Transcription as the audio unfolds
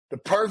The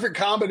perfect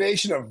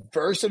combination of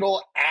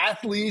versatile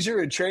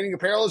athleisure and training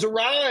apparel has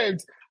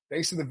arrived.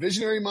 Thanks to the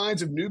visionary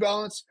minds of New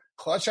Balance,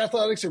 Clutch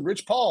Athletics, and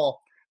Rich Paul,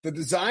 the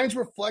designs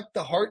reflect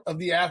the heart of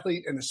the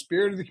athlete and the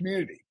spirit of the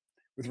community.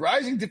 With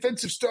rising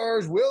defensive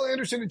stars Will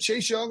Anderson and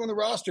Chase Young on the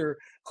roster,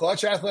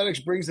 Clutch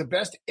Athletics brings the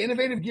best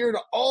innovative gear to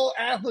all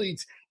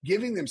athletes,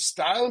 giving them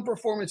style and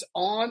performance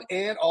on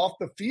and off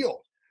the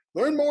field.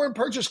 Learn more and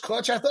purchase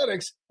Clutch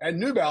Athletics at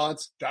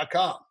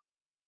newbalance.com.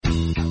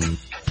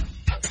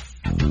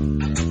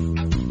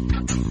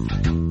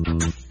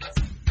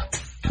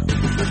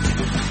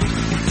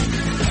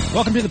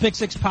 Welcome to the Pick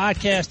Six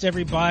Podcast,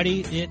 everybody.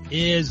 It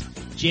is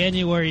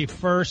January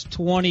 1st,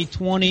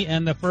 2020,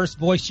 and the first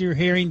voice you're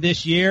hearing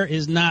this year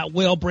is not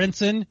Will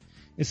Brinson.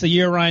 It's the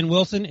year of Ryan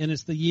Wilson, and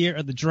it's the year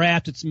of the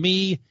draft. It's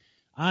me.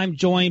 I'm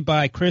joined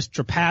by Chris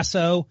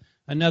Trapasso,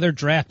 another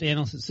draft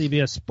analyst at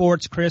CBS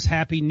Sports. Chris,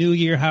 Happy New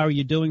Year. How are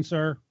you doing,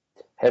 sir?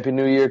 Happy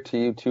New Year to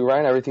you too,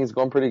 Ryan. Everything's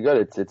going pretty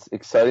good. It's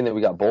exciting that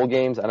we got bowl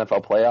games,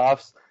 NFL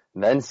playoffs,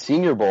 and then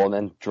Senior Bowl, and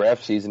then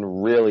draft season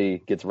really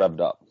gets revved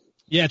up.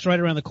 Yeah, it's right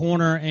around the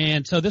corner.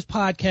 And so this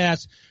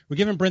podcast, we're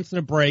giving Brinson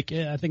a break.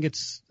 I think it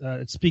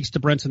speaks to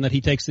Brinson that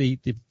he takes the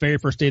very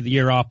first day of the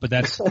year off, but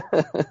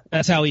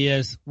that's how he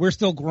is. We're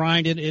still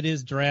grinding. It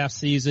is draft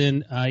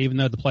season, even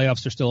though the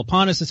playoffs are still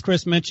upon us, as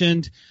Chris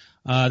mentioned.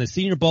 The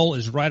Senior Bowl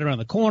is right around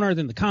the corner,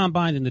 then the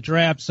Combine, then the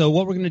draft. So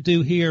what we're going to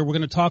do here, we're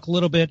going to talk a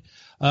little bit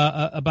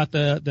about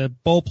the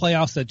bowl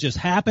playoffs that just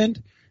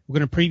happened. We're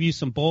going to preview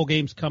some bowl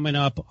games coming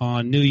up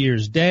on New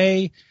Year's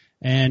Day.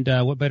 And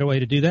what better way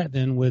to do that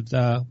than with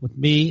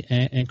me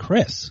and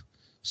Chris?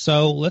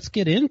 So let's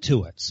get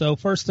into it. So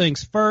first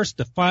things first,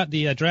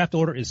 the draft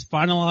order is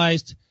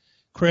finalized.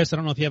 Chris, I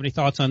don't know if you have any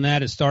thoughts on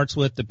that. It starts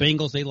with the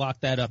Bengals. They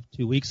locked that up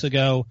 2 weeks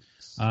ago.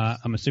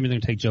 I'm assuming they're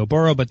going to take Joe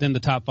Burrow, but then the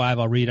top five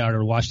I'll read out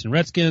are Washington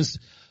Redskins,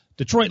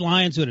 Detroit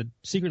Lions, who had a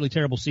secretly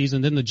terrible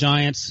season, then the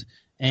Giants,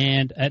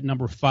 and at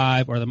number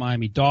 5 are the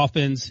Miami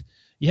Dolphins.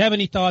 You have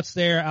any thoughts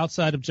there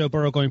outside of Joe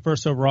Burrow going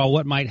first overall?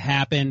 What might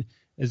happen?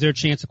 Is there a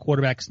chance a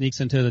quarterback sneaks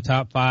into the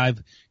top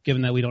 5,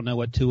 given that we don't know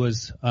what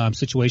Tua's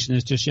situation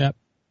is just yet?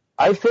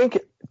 I think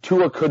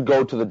Tua could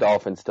go to the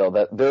Dolphins still.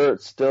 That they're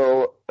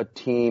still a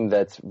team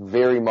that's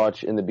very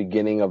much in the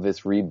beginning of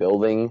this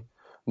rebuilding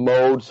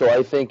mode. So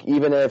I think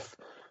even if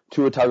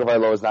Tua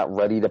Tagovailoa is not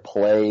ready to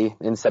play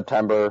in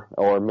September,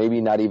 or maybe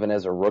not even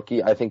as a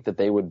rookie, I think that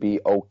they would be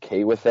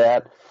okay with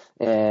that.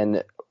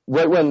 And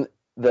right when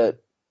the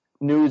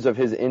news of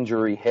his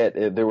injury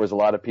hit, there was a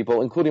lot of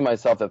people, including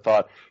myself, that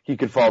thought he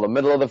could fall the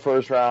middle of the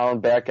first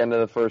round, back end of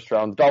the first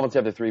round. The Dolphins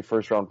have the 3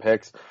 first-round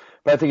picks,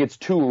 but I think it's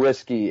too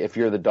risky if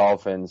you're the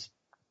Dolphins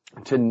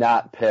to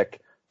not pick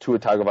Tua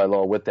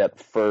Tagovailoa with that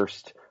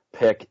first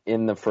pick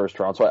in the first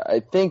round. So I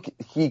think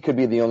he could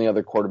be the only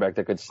other quarterback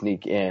that could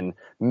sneak in.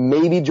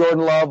 Maybe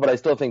Jordan Love, but I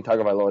still think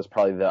Tagovailoa is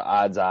probably the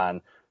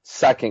odds-on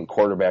second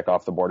quarterback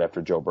off the board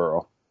after Joe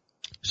Burrow.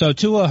 So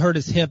Tua hurt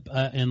his hip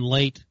in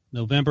late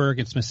November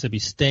against Mississippi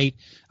State.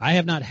 I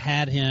have not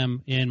had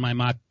him in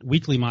my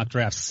weekly mock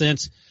draft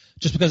since,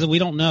 just because we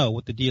don't know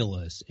what the deal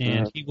is.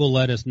 And he will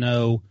let us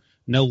know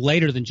no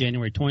later than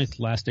January 20th,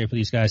 the last day for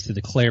these guys to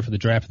declare for the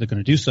draft if they're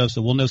going to do so.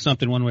 So we'll know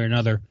something one way or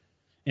another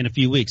in a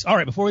few weeks. All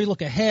right, before we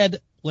look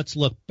ahead, let's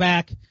look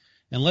back,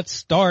 and let's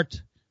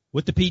start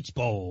with the Peach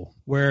Bowl,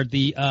 where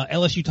the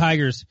LSU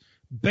Tigers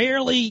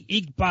barely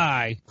eked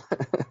by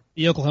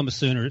the Oklahoma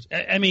Sooners.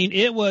 I mean,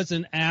 it was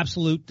an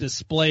absolute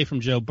display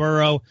from Joe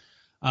Burrow.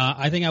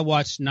 I think I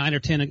watched 9 or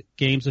 10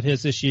 games of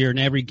his this year, and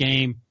every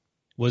game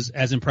was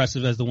as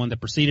impressive as the one that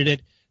preceded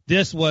it.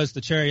 This was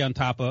the cherry on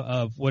top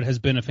of what has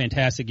been a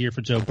fantastic year for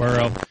Joe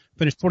Burrow.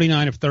 Finished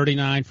 29 of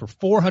 39 for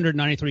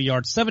 493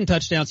 yards, 7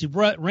 touchdowns. He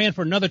ran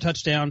for another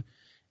touchdown,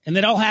 and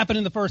that all happened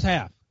in the first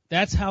half.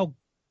 That's how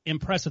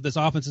impressive this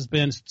offense has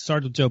been.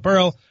 Started with Joe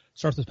Burrow,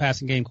 starts with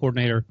passing game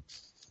coordinator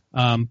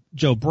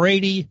Joe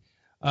Brady.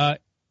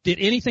 Did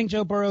anything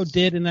Joe Burrow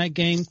did in that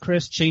game,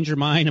 Chris, change your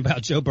mind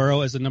about Joe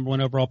Burrow as the number 1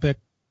 overall pick?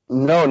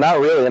 No, not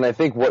really. And I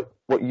think what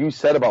you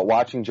said about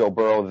watching Joe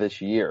Burrow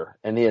this year,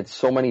 and he had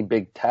so many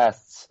big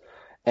tests,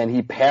 and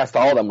he passed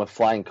all of them with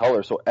flying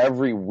colors. So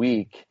every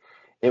week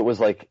it was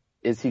like,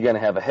 is he going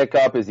to have a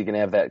hiccup? Is he going to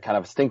have that kind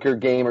of stinker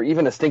game or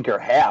even a stinker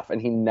half? And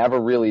he never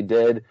really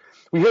did.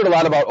 We heard a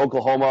lot about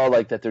Oklahoma,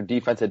 like that their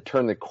defense had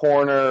turned the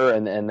corner,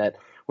 and that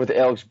with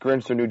Alex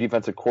Grinch, their new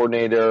defensive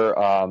coordinator,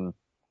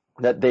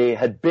 that they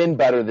had been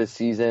better this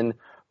season.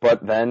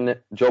 But then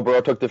Joe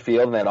Burrow took the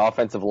field, and that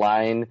offensive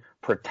line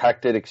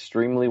protected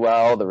extremely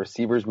well. The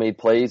receivers made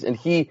plays, and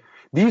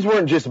these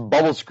weren't just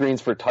bubble screens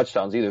for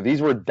touchdowns either.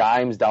 These were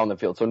dimes down the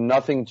field, so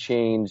nothing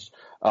changed.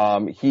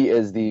 He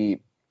is the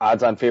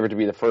odds-on favorite to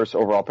be the first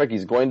overall pick.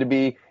 He's going to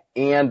be,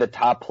 and the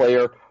top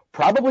player,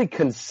 probably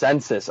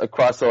consensus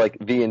across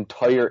the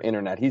entire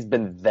internet. He's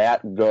been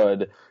that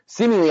good,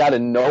 seemingly out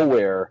of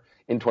nowhere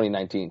in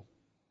 2019.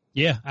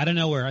 Yeah, out of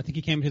nowhere. I think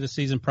he came into the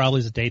season probably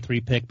as a day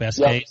 3 pick, best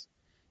case.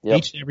 Yep.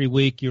 Each and every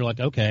week, you're like,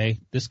 okay,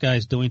 this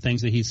guy's doing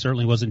things that he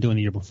certainly wasn't doing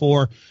the year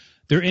before.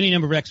 There are any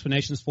number of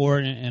explanations for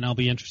it, and I'll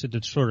be interested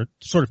to sort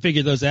of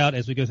figure those out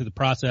as we go through the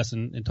process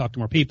and talk to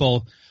more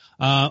people.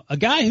 A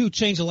guy who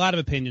changed a lot of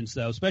opinions,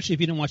 though, especially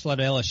if you didn't watch a lot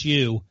of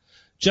LSU,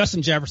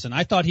 Justin Jefferson.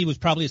 I thought he was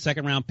probably a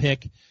second-round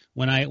pick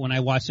when I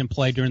watched him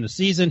play during the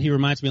season. He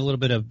reminds me a little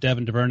bit of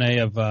Devin Duvernay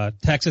of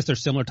Texas. They're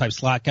similar type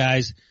slot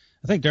guys.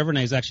 I think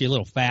Duvernay is actually a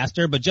little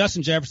faster, but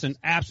Justin Jefferson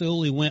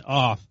absolutely went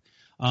off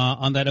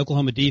on that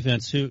Oklahoma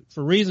defense, who,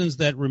 for reasons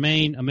that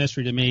remain a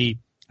mystery to me,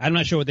 I'm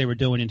not sure what they were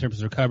doing in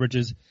terms of their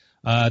coverages.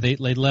 They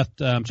left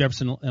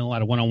Jefferson in a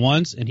lot of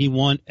one-on-ones, and he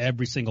won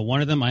every single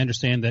one of them. I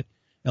understand that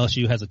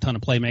LSU has a ton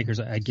of playmakers.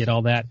 I get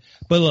all that.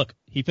 But look,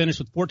 he finished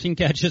with 14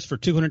 catches for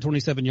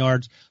 227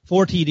 yards,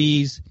 4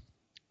 TDs.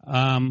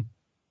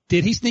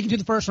 Did he sneak into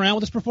the first round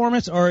with his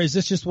performance, or is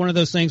this just one of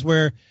those things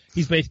where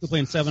he's basically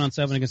playing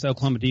 7-on-7 against the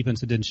Oklahoma defense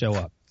that didn't show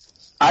up?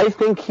 I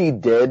think he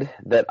did.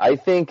 I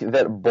think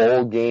that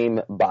bowl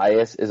game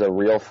bias is a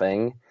real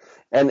thing.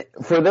 And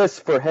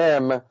for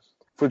him,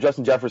 for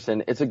Justin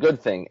Jefferson, it's a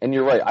good thing. And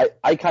you're right.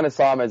 I kind of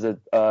saw him as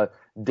a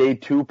day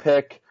 2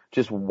 pick,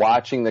 just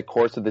watching the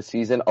course of the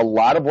season. A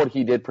lot of what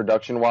he did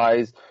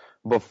production-wise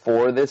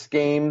before this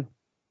game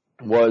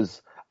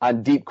was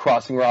on deep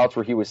crossing routes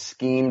where he was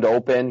schemed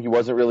open. He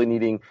wasn't really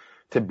needing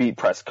to beat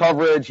press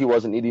coverage. He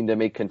wasn't needing to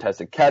make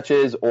contested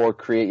catches or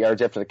create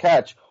yards after the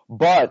catch.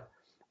 But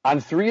on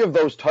 3 of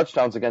those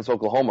touchdowns against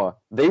Oklahoma,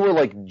 they were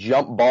like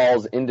jump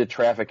balls into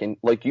traffic. And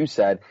like you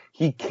said,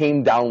 he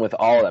came down with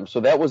all of them.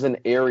 So that was an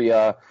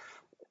area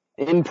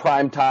in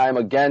prime time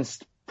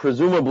against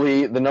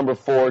presumably the number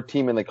 4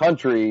 team in the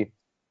country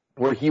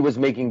where he was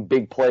making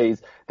big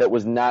plays that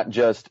was not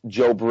just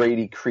Joe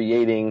Brady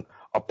creating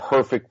a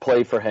perfect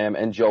play for him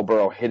and Joe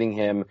Burrow hitting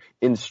him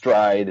in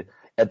stride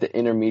at the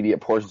intermediate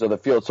portions of the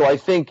field. So I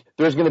think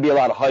there's going to be a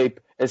lot of hype,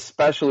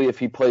 especially if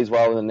he plays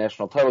well in the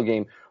national title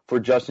game, for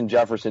Justin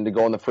Jefferson to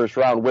go in the first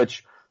round,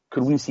 which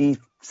could we see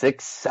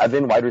 6,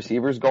 7 wide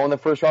receivers go in the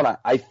first round?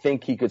 I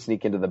think he could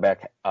sneak into the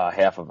back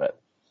half of it.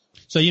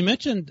 So you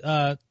mentioned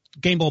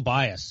game bowl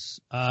bias.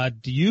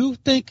 Do you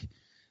think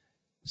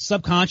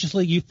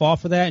subconsciously you fall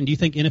for that? And do you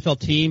think NFL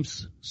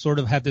teams sort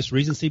of have this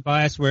recency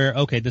bias where,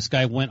 okay, this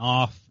guy went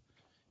off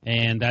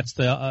and that's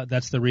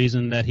the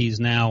reason that he's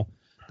now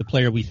the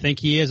player we think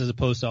he is, as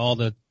opposed to all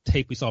the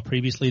tape we saw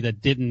previously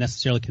that didn't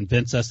necessarily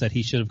convince us that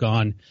he should have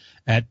gone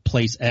at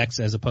place X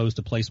as opposed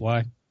to place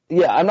Y?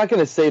 Yeah, I'm not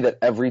going to say that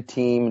every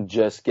team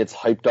just gets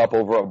hyped up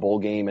over a bowl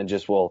game and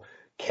just will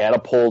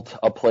catapult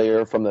a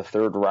player from the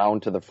 3rd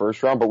round to the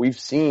 1st round, but we've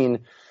seen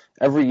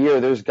every year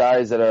there's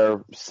guys that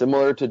are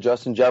similar to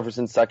Justin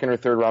Jefferson, 2nd or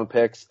 3rd round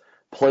picks,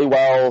 play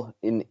well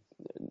in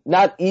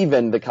not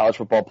even the college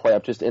football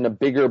playoff, just in a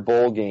bigger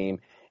bowl game,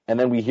 and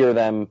then we hear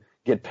them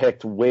get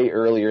picked way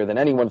earlier than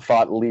anyone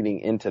thought leading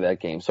into that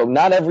game. So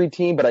not every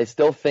team, but I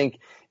still think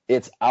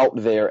it's out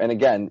there. And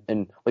again,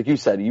 and like you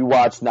said, you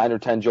watched 9 or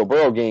 10 Joe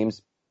Burrow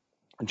games.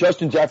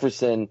 Justin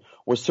Jefferson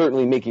was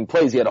certainly making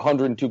plays. He had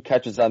 102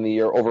 catches on the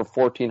year, over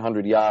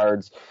 1,400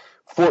 yards,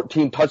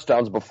 14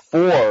 touchdowns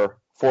before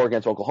 4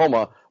 against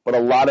Oklahoma, but a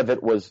lot of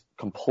it was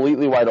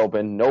completely wide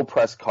open, no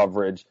press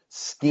coverage,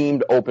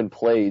 schemed open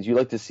plays. You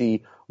like to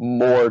see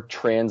more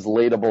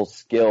translatable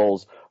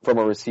skills from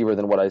a receiver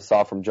than what I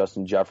saw from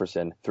Justin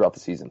Jefferson throughout the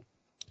season.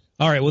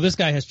 All right, well, this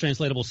guy has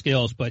translatable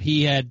skills, but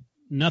he had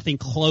nothing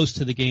close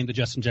to the game that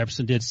Justin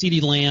Jefferson did.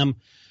 CeeDee Lamb,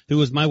 who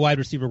was my wide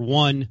receiver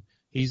 1,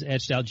 he's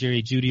edged out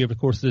Jerry Jeudy over the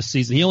course of this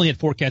season. He only had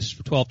 4 catches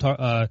for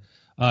 12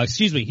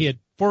 he had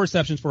 4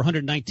 receptions for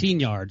 119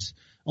 yards.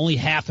 Only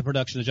half the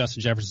production of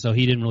Justin Jefferson, so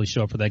he didn't really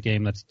show up for that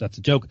game. That's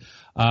a joke.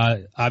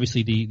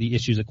 Obviously, the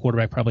issues at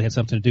quarterback probably had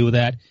something to do with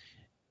that.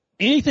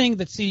 Anything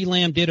that CeeDee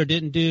Lamb did or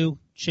didn't do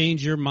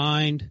change your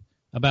mind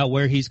about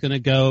where he's going to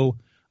go,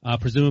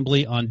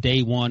 presumably on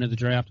day 1 of the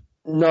draft?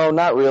 No,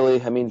 not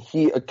really. I mean,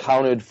 he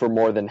accounted for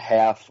more than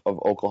half of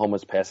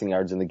Oklahoma's passing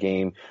yards in the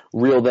game,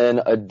 reeled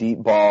in a deep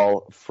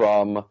ball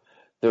from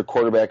their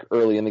quarterback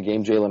early in the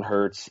game, Jalen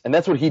Hurts. And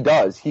that's what he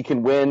does. He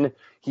can win.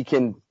 He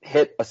can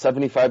hit a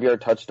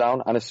 75-yard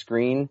touchdown on a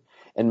screen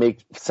and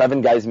make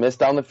 7 guys miss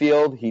down the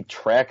field. He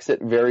tracks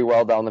it very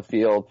well down the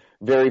field,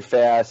 very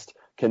fast,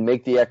 can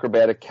make the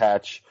acrobatic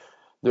catch.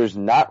 There's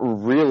not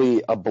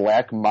really a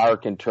black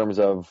mark in terms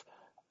of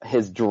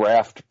his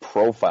draft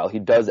profile. He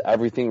does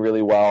everything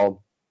really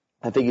well.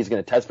 I think he's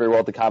going to test very well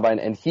at the combine,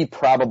 and he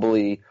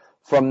probably,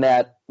 from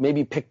that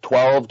maybe pick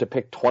 12 to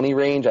pick 20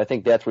 range, I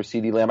think that's where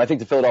CeeDee Lamb, I think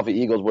the Philadelphia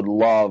Eagles would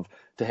love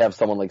to have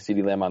someone like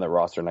CeeDee Lamb on their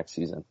roster next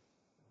season.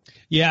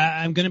 Yeah,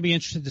 I'm going to be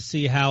interested to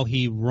see how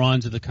he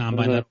runs at the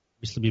combine. Mm-hmm. That'll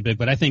obviously be big,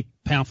 but I think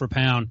pound for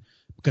pound,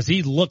 because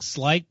he looks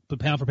like, but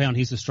pound for pound,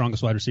 he's the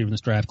strongest wide receiver in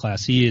this draft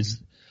class. He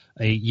is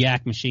a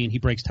yak machine. He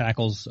breaks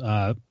tackles,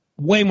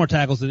 way more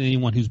tackles than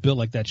anyone who's built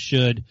like that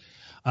should.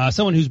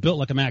 Someone who's built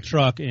like a Mack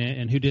truck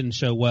and who didn't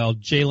show well,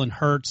 Jalen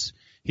Hurts.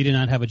 He did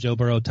not have a Joe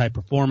Burrow type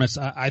performance.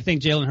 I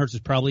think Jalen Hurts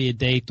is probably a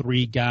day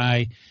 3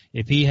 guy.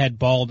 If he had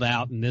balled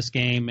out in this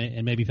game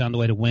and maybe found a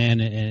way to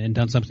win and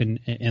done something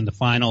in the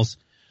finals,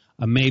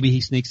 maybe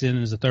he sneaks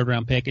in as a 3rd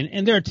round pick.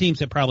 And there are teams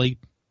that probably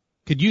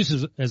could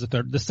use as a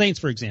 3rd. The Saints,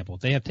 for example,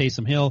 they have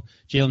Taysom Hill.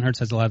 Jalen Hurts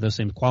has a lot of those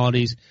same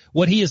qualities.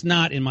 What he is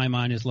not, in my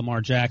mind, is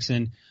Lamar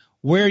Jackson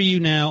Where are you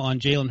now on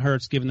Jalen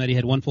Hurts, given that he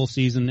had one full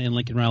season in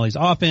Lincoln Riley's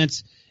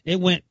offense? It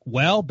went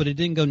well, but it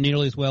didn't go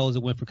nearly as well as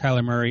it went for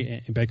Kyler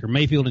Murray and Baker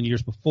Mayfield in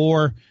years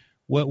before.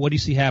 What do you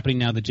see happening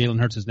now that Jalen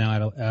Hurts is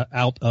now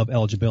out of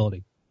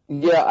eligibility?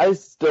 Yeah, I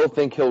still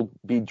think he'll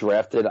be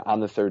drafted on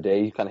the third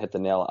day. You kind of hit the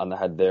nail on the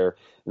head there.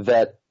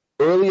 That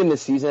early in the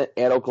season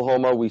at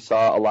Oklahoma, we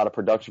saw a lot of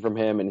production from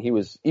him, and he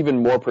was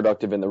even more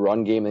productive in the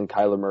run game than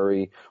Kyler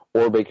Murray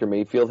or Baker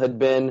Mayfield had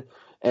been.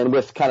 And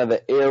with kind of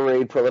the air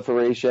raid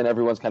proliferation,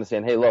 everyone's kind of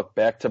saying, hey, look,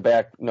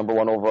 back-to-back number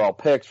one overall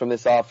picks from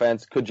this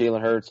offense. Could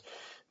Jalen Hurts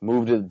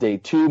move to day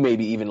 2,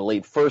 maybe even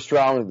late first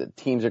round? The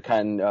teams are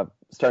kind of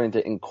starting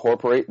to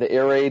incorporate the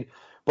air raid.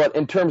 But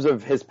in terms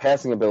of his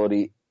passing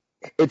ability,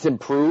 it's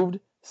improved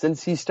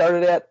since he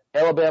started at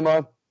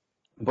Alabama,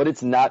 but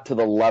it's not to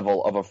the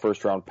level of a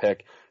first-round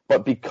pick.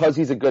 But because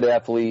he's a good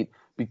athlete,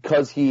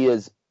 because he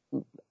is,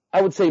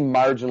 I would say,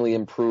 marginally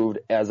improved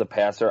as a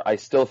passer, I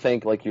still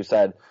think, like you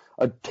said,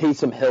 a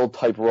Taysom Hill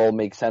type role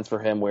makes sense for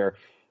him, where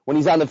when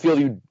he's on the field,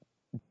 you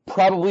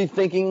probably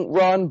thinking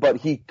run, but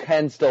he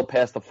can still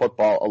pass the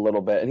football a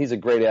little bit. And he's a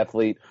great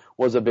athlete,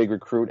 was a big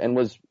recruit, and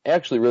was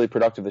actually really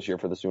productive this year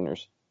for the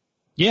Sooners.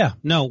 Yeah,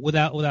 no,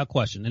 without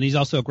question. And he's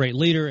also a great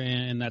leader,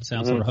 and that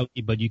sounds sort of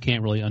hokey, but you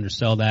can't really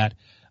undersell that,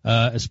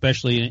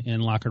 especially in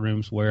locker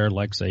rooms where,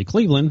 like, say,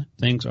 Cleveland,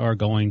 things are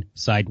going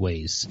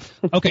sideways.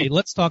 Okay,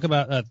 let's talk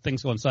about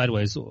things going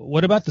sideways.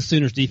 What about the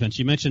Sooners defense?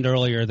 You mentioned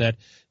earlier that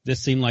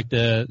this seemed like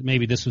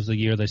maybe this was the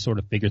year they sort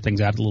of figured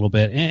things out a little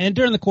bit. And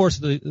during the course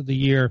of the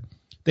year,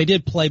 they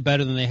did play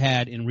better than they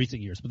had in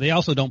recent years, but they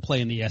also don't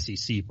play in the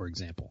SEC, for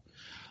example.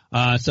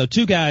 So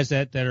two guys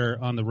that are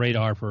on the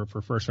radar for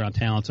first-round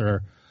talents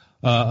are,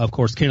 of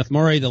course, Kenneth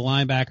Murray, the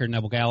linebacker,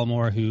 Neville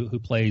Gallimore, who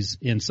plays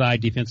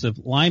inside defensive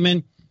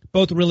lineman.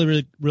 Both really,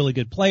 really, really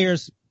good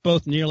players,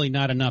 both nearly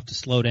not enough to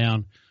slow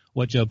down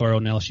what Joe Burrow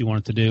and LSU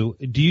wanted to do.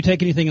 Do you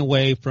take anything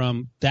away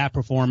from that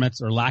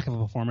performance or lack of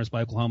a performance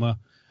by Oklahoma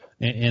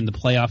in the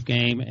playoff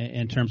game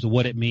in terms of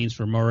what it means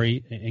for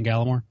Murray and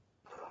Gallimore?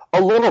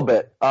 A little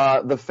bit.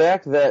 The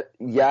fact that,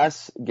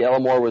 yes,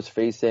 Gallimore was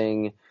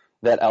facing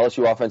that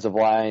LSU offensive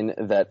line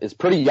that is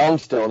pretty young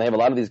still, and they have a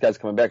lot of these guys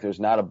coming back. There's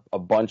not a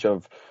bunch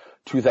of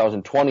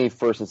 2020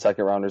 first and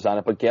second rounders on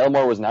it, but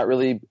Gallimore was not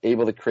really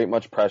able to create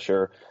much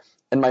pressure.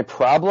 And my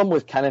problem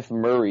with Kenneth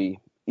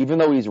Murray, even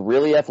though he's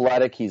really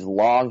athletic, he's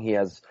long, he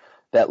has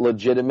that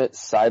legitimate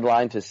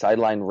sideline to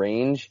sideline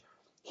range,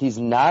 he's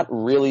not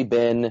really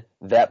been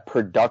that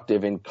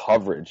productive in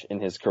coverage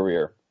in his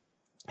career.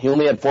 He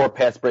only had 4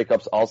 pass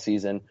breakups all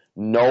season,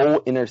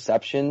 no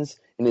interceptions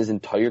in his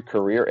entire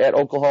career at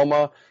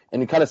Oklahoma, and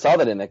you kind of saw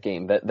that in that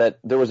game, that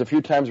there was a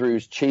few times where he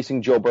was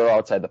chasing Joe Burrow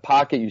outside the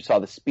pocket. You saw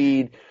the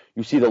speed,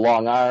 you see the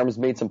long arms,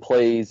 made some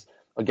plays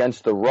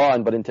against the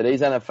run, but in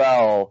today's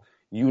NFL,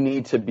 you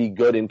need to be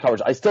good in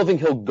coverage. I still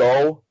think he'll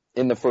go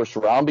in the first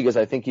round because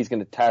I think he's going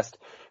to test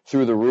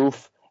through the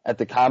roof at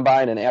the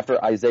combine, and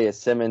after Isaiah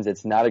Simmons,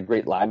 it's not a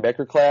great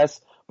linebacker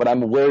class, but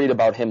I'm worried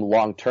about him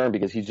long term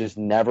because he's just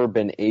never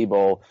been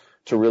able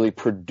to really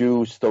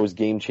produce those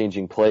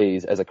game-changing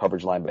plays as a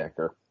coverage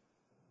linebacker.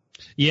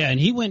 Yeah, and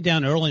he went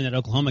down early in that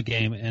Oklahoma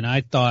game, and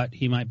I thought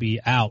he might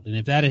be out. And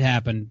if that had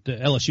happened,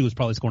 LSU was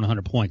probably scoring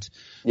 100 points.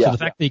 Yeah. So the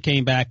fact that he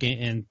came back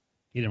and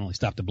he didn't really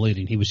stop the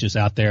bleeding, he was just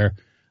out there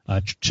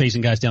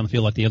chasing guys down the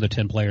field like the other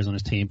 10 players on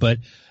his team. But,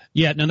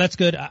 yeah, no, that's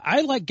good.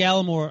 I like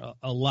Gallimore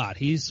a lot.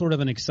 He's sort of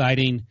an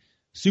exciting,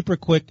 super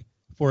quick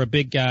for a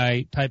big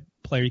guy type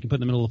player you can put in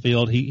the middle of the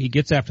field. He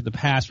gets after the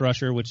pass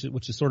rusher, which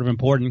is sort of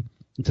important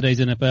in today's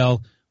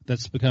NFL.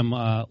 That's become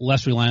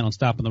less reliant on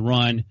stopping the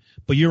run.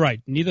 But you're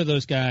right. Neither of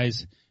those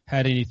guys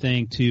had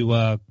anything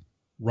to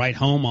write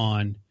home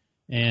on.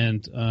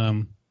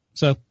 And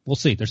so we'll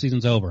see. Their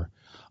season's over.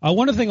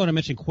 One other thing I want to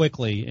mention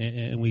quickly,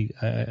 and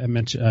I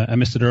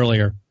missed it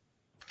earlier.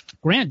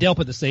 Grant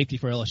Delpit, the safety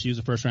for LSU, is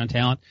a first-round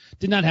talent.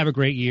 Did not have a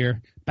great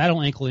year.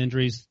 Battled ankle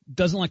injuries.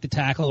 Doesn't like to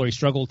tackle, or he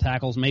struggled with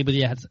tackles.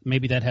 Maybe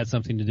that had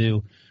something to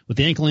do with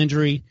the ankle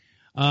injury.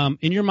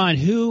 In your mind,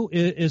 who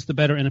is the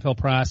better NFL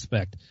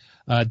prospect?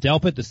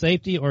 Delpit, the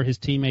safety, or his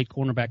teammate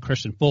cornerback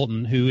Christian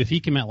Fulton, who, if he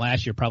came out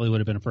last year, probably would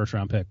have been a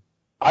first-round pick?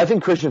 I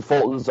think Christian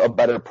Fulton's a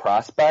better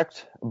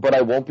prospect, but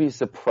I won't be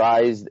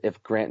surprised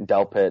if Grant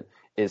Delpit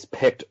is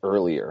picked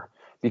earlier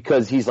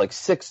because he's like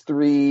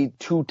 6'3",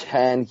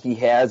 210. He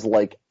has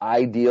like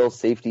ideal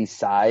safety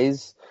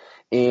size,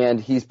 and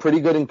he's pretty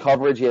good in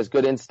coverage. He has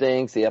good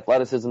instincts. The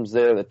athleticism's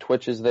there. The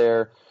twitch is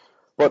there.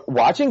 But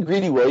watching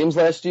Greedy Williams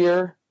last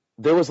year,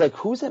 there was like,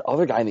 who's that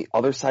other guy on the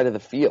other side of the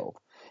field?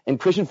 And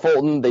Christian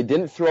Fulton, they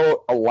didn't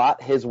throw a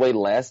lot his way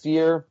last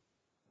year.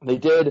 They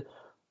did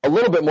a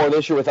little bit more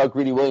this year without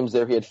Greedy Williams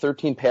there. He had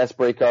 13 pass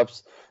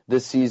breakups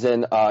this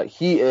season.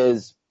 He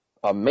is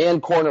a man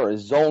corner, a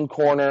zone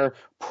corner,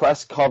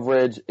 press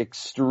coverage,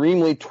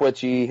 extremely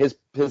twitchy.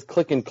 His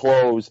click and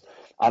close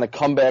on a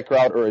comeback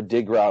route or a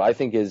dig route, I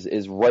think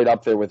is right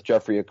up there with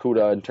Jeffrey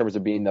Okudah in terms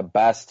of being the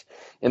best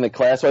in the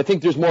class. So I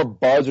think there's more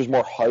buzz, there's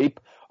more hype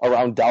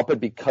around Delpit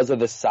because of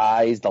the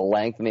size, the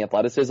length, and the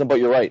athleticism. But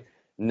you're right,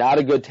 not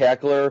a good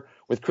tackler.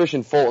 With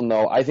Christian Fulton,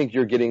 though, I think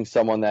you're getting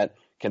someone that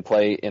can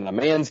play in a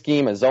man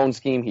scheme, a zone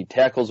scheme. He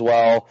tackles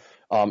well,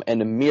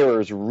 and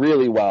mirrors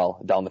really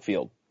well down the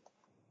field.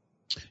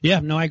 Yeah,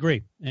 no, I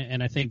agree.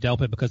 And I think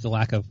Delpit, because of the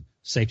lack of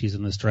safeties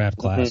in this draft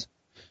class,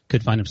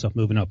 could find himself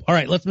moving up. All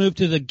right, let's move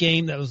to the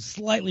game that was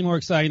slightly more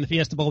exciting, the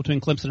Fiesta Bowl between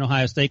Clemson and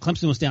Ohio State.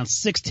 Clemson was down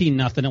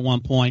 16-0 at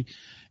one point,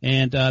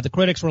 and the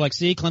critics were like,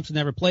 see, Clemson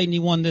never played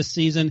anyone this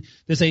season.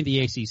 This ain't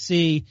the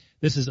ACC.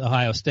 This is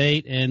Ohio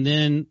State. And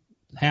then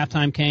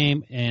halftime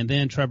came, and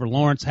then Trevor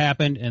Lawrence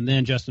happened, and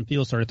then Justin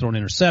Fields started throwing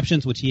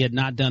interceptions, which he had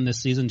not done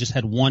this season, just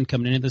had one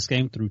coming into this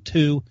game, through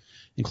two,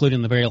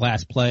 including the very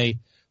last play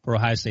for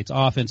Ohio State's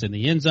offense in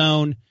the end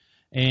zone.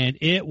 And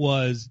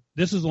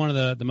this was one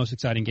of the most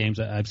exciting games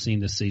I've seen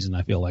this season,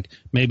 I feel like.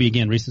 Maybe,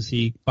 again,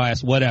 recency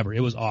bias, whatever.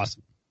 It was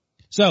awesome.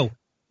 So,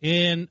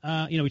 we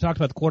talked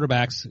about the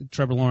quarterbacks,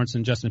 Trevor Lawrence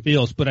and Justin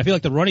Fields, but I feel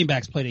like the running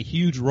backs played a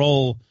huge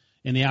role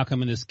in the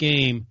outcome of this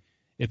game.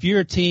 If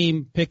you're a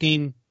team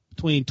picking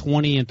between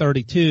 20 and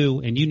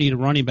 32 and you need a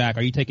running back,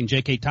 are you taking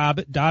J.K.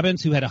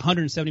 Dobbins, who had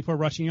 174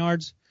 rushing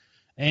yards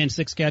and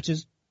 6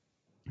 catches?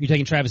 You're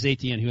taking Travis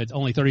Etienne, who had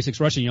only 36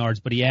 rushing yards,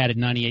 but he added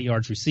 98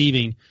 yards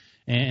receiving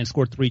and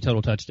scored 3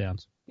 total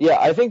touchdowns. Yeah,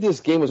 I think this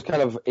game was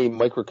kind of a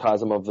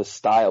microcosm of the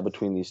style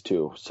between these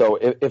two. So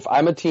if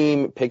I'm a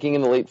team picking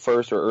in the late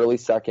first or early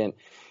second,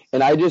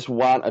 and I just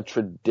want a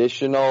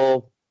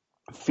traditional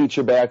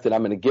feature back that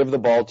I'm going to give the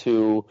ball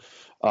to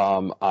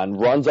on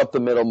runs up the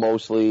middle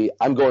mostly,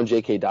 I'm going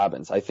J.K.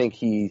 Dobbins. I think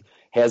he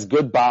has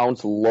good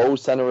bounce, low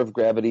center of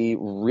gravity,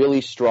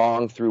 really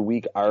strong through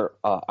weak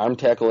arm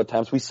tackle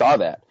attempts. We saw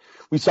that.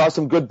 We saw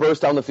some good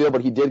bursts down the field,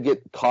 but he did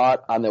get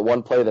caught on that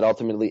one play that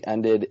ultimately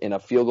ended in a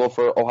field goal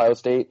for Ohio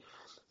State.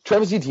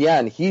 Travis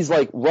Etienne, he's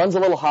runs a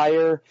little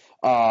higher,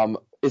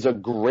 is a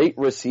great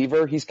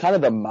receiver. He's kind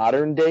of the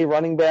modern day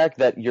running back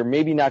that you're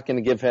maybe not going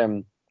to give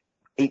him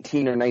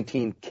 18 or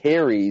 19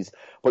 carries,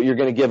 but you're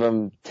going to give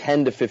him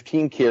 10 to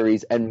 15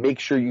 carries and make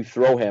sure you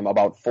throw him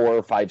about 4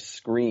 or 5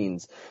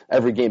 screens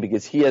every game,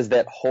 because he has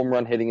that home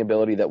run hitting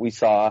ability that we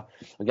saw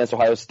against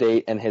Ohio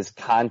State, and his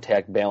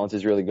contact balance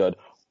is really good.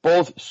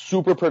 Both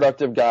super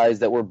productive guys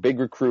that were big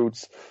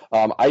recruits.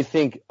 I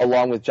think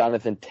along with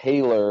Jonathan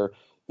Taylor,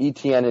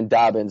 Etienne, and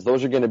Dobbins,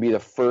 those are going to be the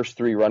first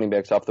 3 running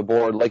backs off the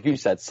board. Like you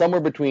said, somewhere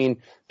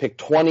between pick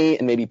 20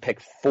 and maybe pick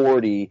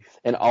 40,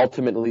 and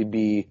ultimately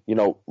be,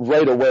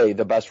 right away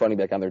the best running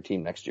back on their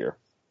team next year.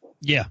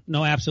 Yeah,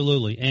 no,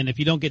 absolutely. And if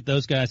you don't get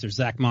those guys, there's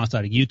Zach Moss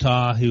out of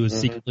Utah, who is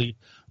secretly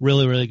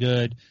really, really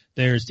good.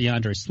 There's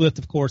DeAndre Swift,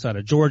 of course, out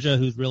of Georgia,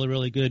 who's really,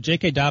 really good.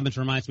 J.K. Dobbins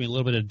reminds me a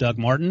little bit of Doug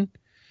Martin.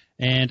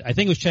 And I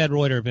think it was Chad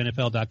Reuter of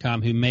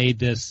NFL.com who made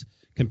this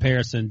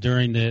comparison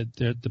during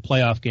the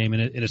playoff game,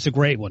 and it's a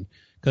great one,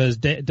 because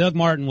Doug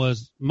Martin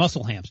was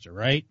muscle hamster,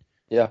 right?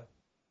 Yeah.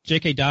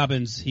 J.K.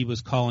 Dobbins, he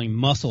was calling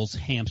muscles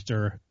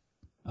hamster.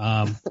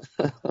 I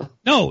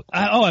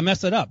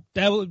messed it up.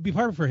 That would be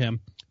perfect for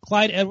him.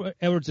 Clyde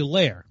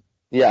Edwards-Helaire.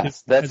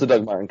 Yes, that's the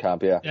Doug Martin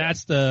comp, yeah.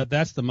 That's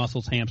the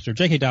muscles hamster.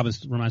 J.K.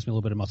 Dobbins reminds me a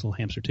little bit of muscle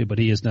hamster too, but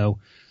he has no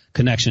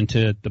connection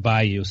to the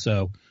Bayou,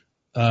 so.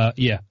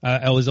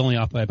 I was only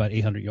off by about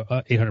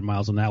 800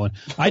 miles on that one.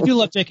 I do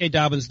love J.K.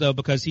 Dobbins, though,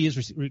 because he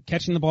is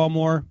catching the ball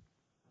more,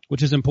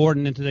 which is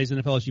important in today's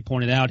NFL, as you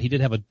pointed out. He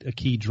did have a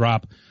key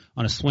drop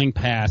on a swing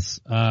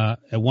pass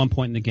at one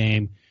point in the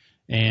game,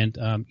 and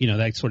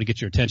that sort of gets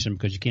your attention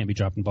because you can't be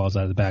dropping balls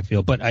out of the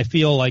backfield. But I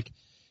feel like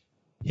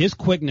his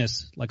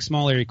quickness, like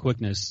small area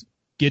quickness,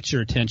 gets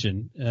your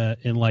attention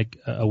in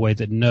a way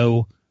that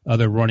no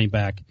other running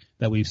back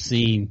that we've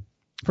seen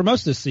for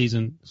most of this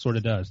season sort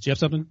of does. Do you have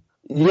something?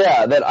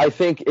 Yeah, that I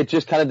think it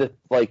just kind of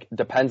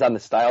depends on the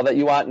style that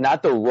you want,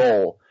 not the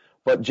role.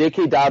 But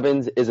J.K.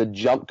 Dobbins is a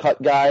jump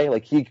cut guy.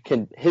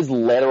 His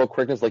lateral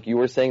quickness, like you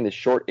were saying, the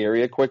short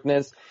area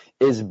quickness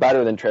is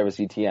better than Travis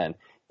Etienne.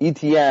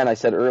 Etienne, I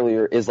said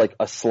earlier, is like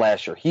a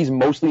slasher. He's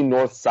mostly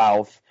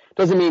north-south.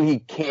 Doesn't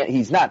mean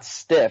he's not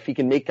stiff. He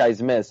can make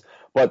guys miss,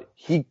 but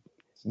he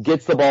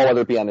gets the ball,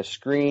 whether it be on a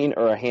screen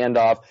or a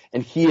handoff,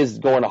 and he is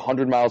going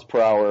 100 miles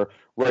per hour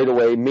right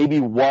away.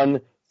 Maybe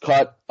one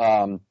cut,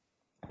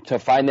 to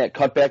find that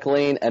cutback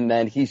lane, and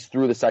then he's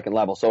through the second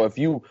level. So if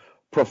you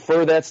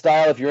prefer that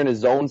style, if you're in a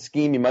zone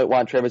scheme, you might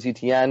want Travis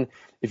Etienne.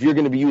 If you're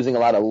going to be using a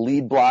lot of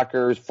lead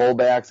blockers,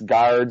 fullbacks,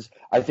 guards,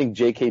 I think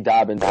J.K.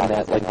 Dobbins on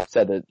that, like you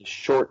said, the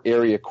short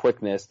area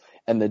quickness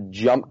and the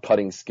jump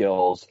cutting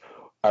skills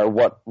are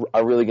what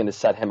are really going to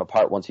set him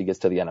apart once he gets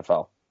to the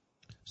NFL.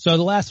 So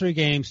the last 3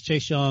 games,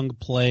 Chase Young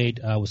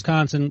played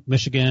Wisconsin,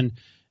 Michigan,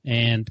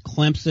 and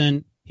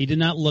Clemson. He did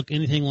not look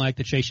anything like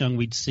the Chase Young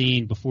we'd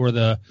seen before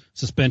the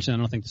suspension. I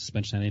don't think the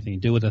suspension had anything to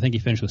do with it. I think he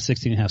finished with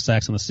 16.5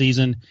 sacks on the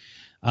season.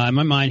 In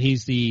my mind,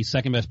 he's the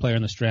second best player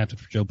in this draft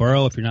for Joe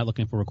Burrow. If you're not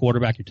looking for a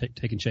quarterback, you're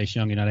taking Chase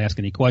Young. You're not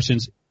asking any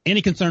questions.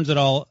 Any concerns at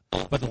all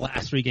about the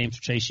last 3 games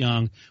for Chase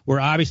Young,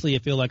 where obviously I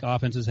feel like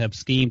offenses have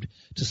schemed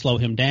to slow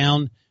him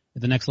down.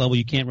 At the next level,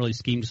 you can't really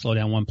scheme to slow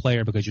down one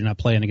player because you're not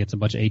playing against a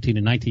bunch of 18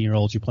 and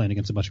 19-year-olds. You're playing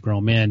against a bunch of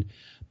grown men.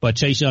 But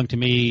Chase Young, to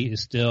me,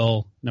 is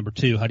still number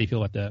 2. How do you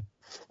feel about that?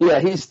 Yeah,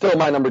 he's still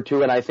my number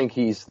 2, and I think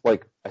he's,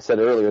 like I said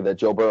earlier, that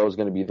Joe Burrow is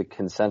going to be the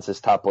consensus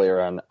top player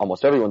on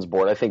almost everyone's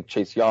board. I think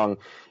Chase Young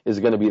is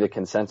going to be the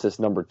consensus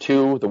number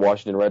 2. The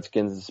Washington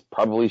Redskins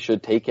probably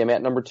should take him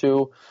at number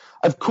 2.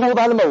 I've cooled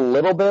on him a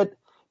little bit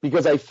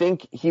because I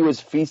think he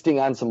was feasting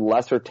on some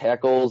lesser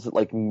tackles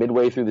like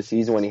midway through the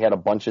season when he had a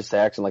bunch of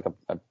sacks in like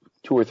a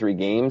 2 or 3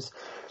 games.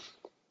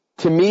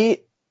 To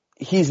me,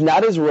 he's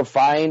not as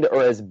refined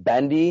or as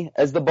bendy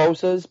as the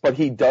Bosas, but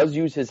he does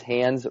use his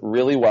hands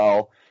really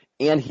well.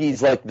 And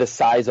he's like the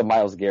size of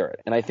Myles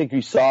Garrett. And I think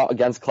you saw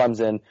against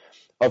Clemson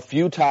a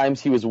few times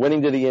he was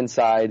winning to the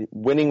inside,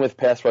 winning with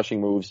pass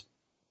rushing moves.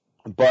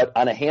 But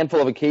on a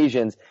handful of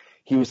occasions,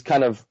 he was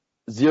kind of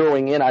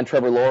zeroing in on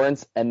Trevor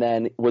Lawrence and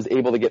then was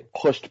able to get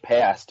pushed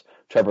past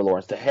Trevor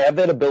Lawrence. To have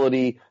that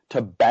ability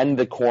to bend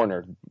the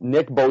corner.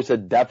 Nick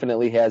Bosa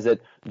definitely has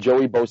it.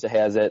 Joey Bosa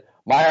has it.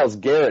 Myles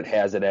Garrett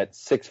has it at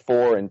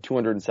 6'4" and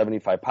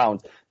 275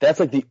 pounds. That's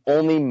like the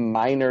only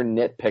minor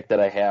nitpick that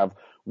I have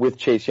with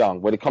Chase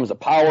Young. When it comes to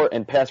power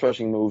and pass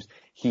rushing moves,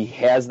 he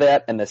has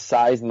that, and the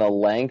size and the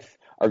length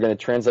are going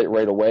to translate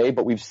right away.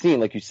 But we've seen,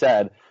 like you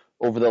said,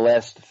 over the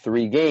last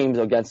 3 games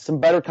against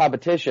some better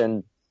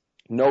competition,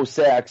 no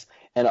sacks,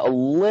 and a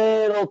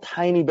little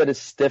tiny bit of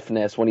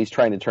stiffness when he's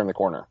trying to turn the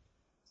corner.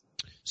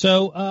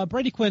 So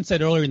Brady Quinn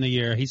said earlier in the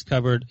year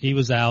he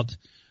was out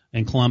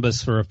in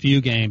Columbus for a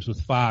few games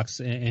with Fox,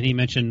 and he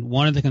mentioned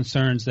one of the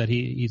concerns that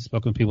he's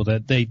spoken to people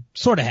that they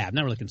sort of have,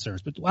 not really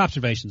concerns, but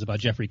observations about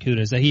Jeffrey Okudah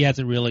is that he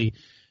hasn't really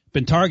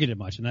been targeted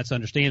much, and that's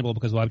understandable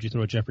because why would you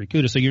throw at Jeffrey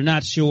Okudah? So you're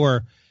not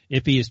sure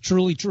if he is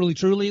truly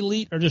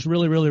elite or just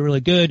really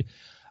good.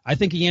 I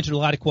think he answered a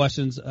lot of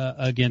questions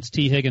against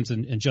T. Higgins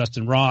and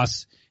Justin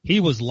Ross.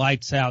 He was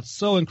lights out,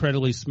 so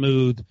incredibly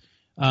smooth.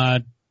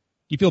 Do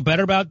you feel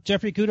better about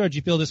Jeffrey Okudah, or did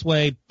you feel this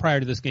way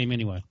prior to this game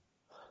anyway?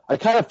 I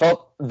kind of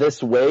felt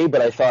this way,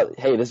 but I thought,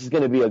 hey, this is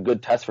going to be a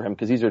good test for him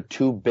because these are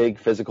 2 big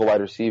physical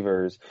wide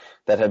receivers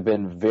that have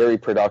been very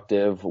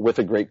productive with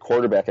a great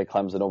quarterback at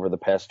Clemson over the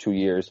past 2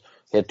 years.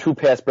 He had 2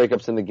 pass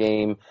breakups in the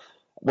game.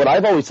 What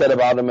I've always said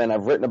about him, and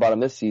I've written about him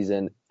this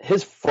season,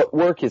 his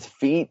footwork, his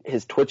feet,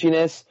 his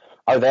twitchiness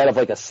are that of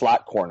like a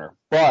slot corner.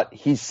 But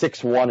he's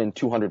 6'1" and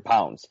 200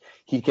 pounds.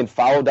 He can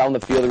follow down the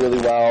field really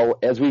well.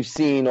 As we've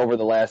seen over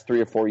the last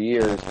 3 or 4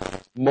 years,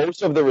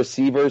 most of the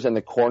receivers and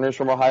the corners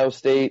from Ohio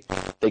State,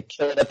 they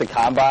kill it at the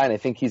combine. I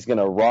think he's going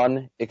to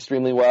run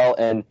extremely well.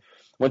 And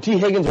when T.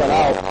 Higgins went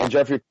out and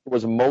Jeffrey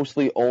was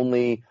mostly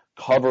only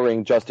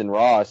covering Justin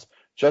Ross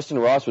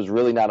was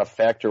really not a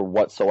factor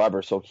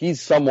whatsoever. So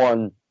he's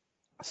someone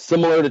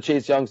similar to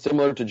Chase Young,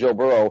 similar to Joe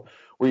Burrow,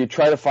 where you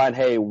try to find,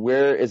 hey,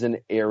 where is an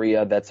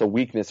area that's a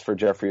weakness for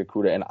Jeffrey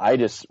Okudah? And I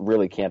just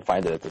really can't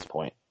find it at this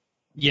point.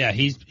 Yeah,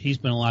 he's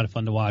been a lot of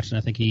fun to watch, and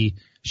I think he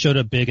showed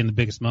up big in the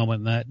biggest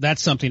moment. And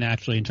that's something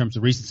actually in terms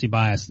of recency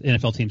bias,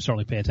 NFL teams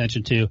certainly pay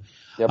attention to.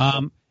 Yep.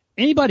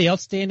 Anybody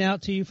else stand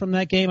out to you from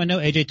that game? I know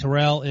A.J.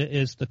 Terrell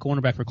is the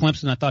cornerback for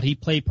Clemson. I thought he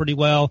played pretty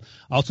well.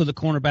 Also the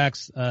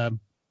cornerbacks,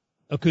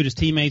 Okudah's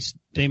teammates,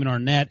 Damon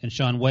Arnett and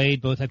Sean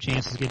Wade, both have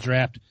chances to get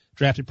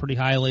drafted pretty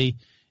highly.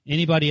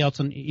 Anybody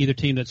else on either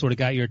team that sort of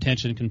got your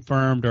attention,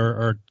 confirmed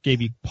or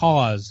gave you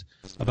pause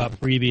about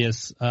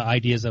previous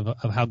ideas of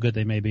how good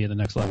they may be at the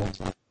next level?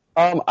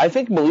 I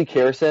think Malik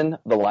Harrison,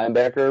 the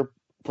linebacker,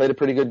 played a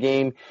pretty good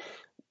game.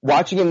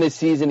 Watching him this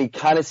season, he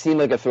kind of seemed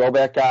like a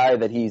throwback guy,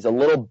 that he's a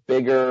little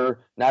bigger,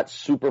 not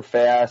super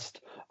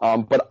fast,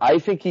 but I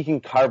think he can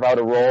carve out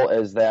a role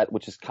as that,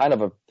 which is kind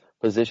of a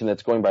position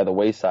that's going by the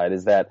wayside,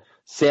 is that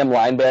Sam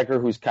linebacker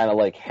who's kind of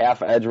like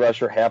half edge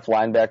rusher, half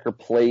linebacker,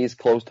 plays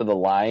close to the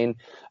line,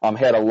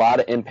 had a lot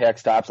of impact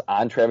stops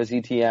on Travis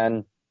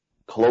Etienne,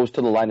 close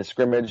to the line of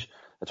scrimmage.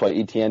 That's why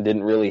Etienne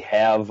didn't really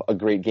have a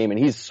great game, and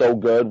he's so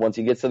good once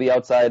he gets to the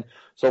outside.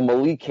 So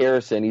Malik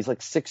Harrison, he's like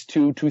 6'2",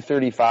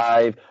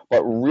 235,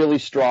 but really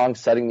strong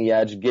setting the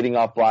edge, getting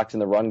off blocks in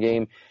the run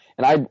game.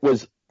 And I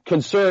was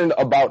concerned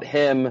about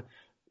him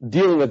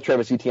dealing with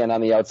Travis Etienne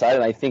on the outside,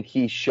 and I think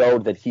he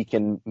showed that he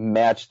can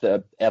match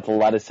the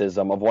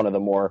athleticism of one of the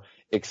more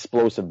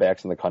explosive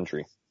backs in the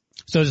country.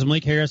 So does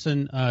Malik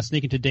Harrison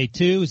sneak into day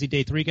 2? Is he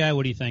day 3 guy?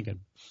 What are you thinking?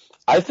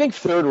 I think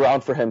 3rd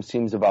round for him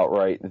seems about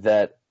right.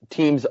 That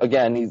teams,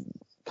 again, he's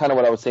kind of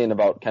what I was saying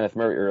about Kenneth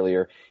Murray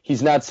earlier.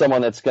 He's not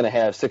someone that's going to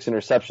have 6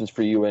 interceptions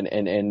for you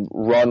and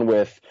run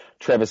with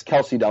Travis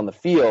Kelce down the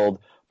field,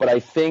 but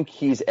I think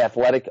he's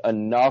athletic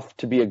enough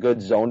to be a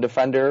good zone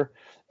defender.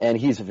 And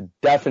he's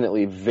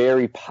definitely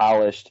very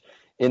polished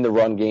in the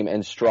run game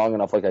and strong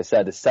enough, like I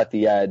said, to set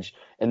the edge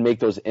and make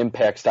those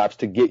impact stops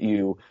to get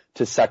you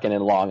to 2nd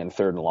and long and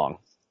 3rd and long.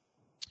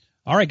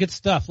 All right, good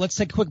stuff. Let's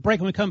take a quick break.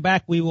 When we come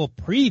back, we will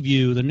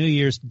preview the New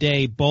Year's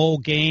Day bowl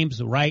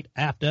games right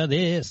after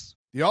this.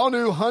 The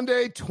all-new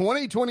Hyundai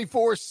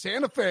 2024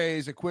 Santa Fe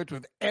is equipped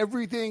with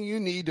everything you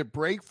need to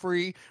break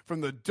free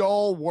from the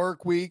dull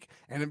work week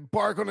and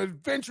embark on an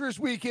adventurous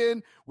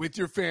weekend with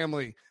your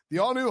family. The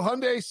all-new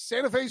Hyundai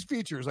Santa Fe's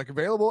features like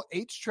available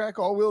H-Track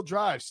all-wheel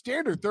drive,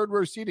 standard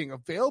third-row seating,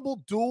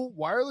 available dual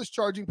wireless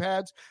charging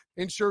pads,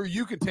 ensure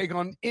you can take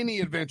on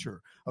any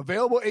adventure.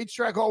 Available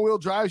H-Track all-wheel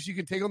drives you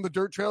can take on the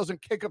dirt trails and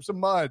kick up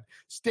some mud.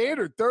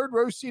 Standard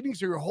third-row seating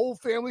so your whole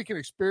family can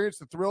experience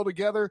the thrill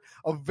together.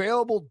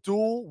 Available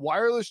dual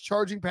wireless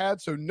charging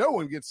pads so no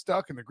one gets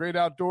stuck in the great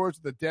outdoors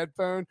with a dead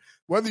phone.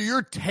 Whether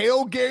you're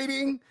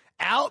tailgating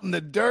out in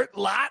the dirt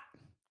lot,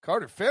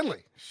 Carter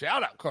Finley,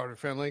 shout out Carter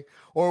Finley,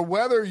 or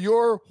whether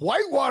you're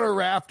whitewater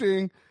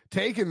rafting,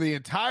 taking the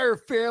entire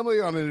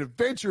family on an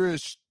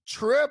adventurous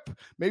trip,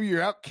 maybe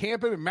you're out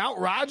camping in Mount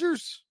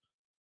Rogers.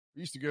 I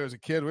used to go as a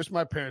kid. Wish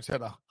my parents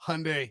had a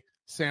Hyundai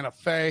Santa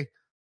Fe.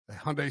 The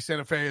Hyundai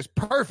Santa Fe is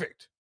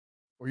perfect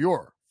for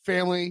your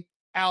family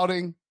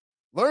outing.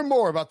 Learn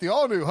more about the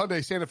all-new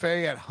Hyundai Santa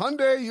Fe at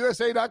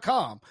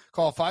HyundaiUSA.com.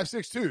 Call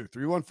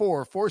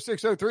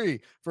 562-314-4603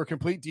 for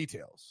complete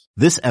details.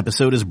 This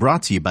episode is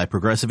brought to you by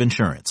Progressive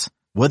Insurance.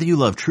 Whether you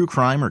love true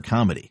crime or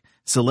comedy,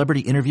 celebrity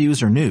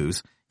interviews or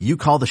news, you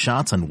call the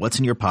shots on what's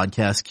in your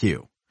podcast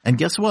queue. And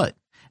guess what?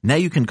 Now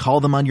you can call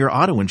them on your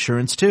auto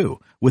insurance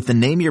too with the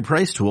Name Your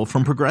Price tool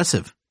from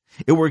Progressive.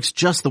 It works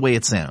just the way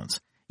it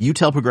sounds. You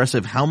tell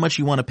Progressive how much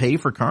you want to pay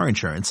for car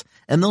insurance,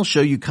 and they'll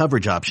show you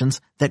coverage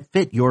options that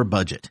fit your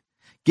budget.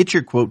 Get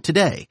your quote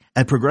today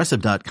at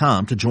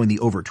Progressive.com to join the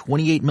over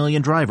 28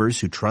 million drivers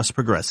who trust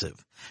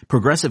Progressive.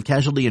 Progressive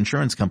Casualty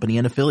Insurance Company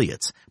and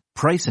Affiliates.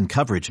 Price and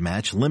coverage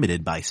match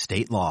limited by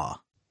state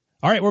law.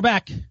 All right, we're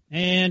back.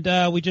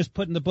 And we just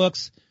put in the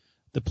books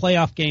the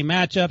playoff game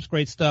matchups.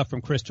 Great stuff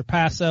from Chris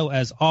Trapasso,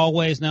 as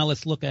always. Now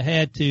let's look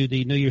ahead to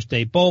the New Year's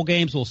Day bowl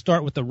games. We'll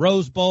start with the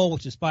Rose Bowl,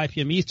 which is 5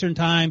 p.m. Eastern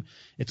time.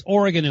 It's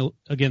Oregon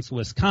against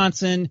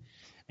Wisconsin.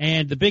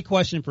 And the big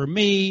question for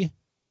me,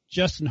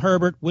 Justin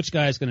Herbert, which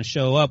guy is going to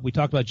show up? We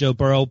talked about Joe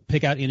Burrow,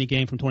 pick out any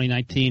game from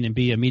 2019 and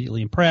be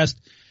immediately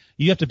impressed.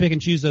 You have to pick and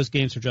choose those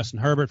games for Justin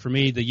Herbert. For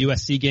me, the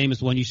USC game is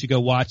the one you should go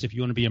watch if you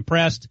want to be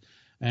impressed.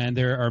 And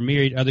there are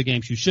myriad other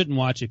games you shouldn't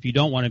watch if you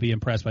don't want to be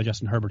impressed by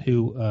Justin Herbert,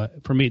 who,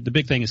 for me, the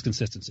big thing is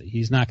consistency.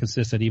 He's not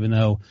consistent, even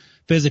though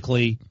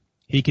physically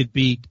he could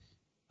beat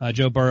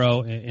Joe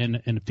Burrow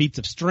in feats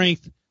of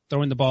strength,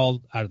 throwing the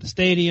ball out of the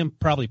stadium,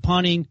 probably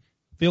punting,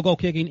 field goal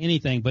kicking,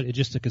 anything, but the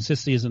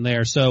consistency isn't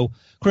there. So,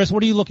 Chris,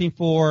 what are you looking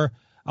for?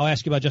 I'll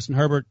ask you about Justin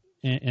Herbert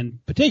in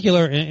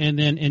particular, and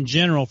then in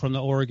general from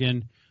the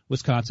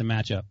Oregon-Wisconsin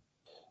matchup.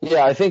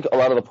 Yeah, I think a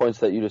lot of the points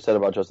that you just said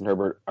about Justin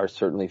Herbert are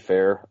certainly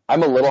fair.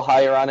 I'm a little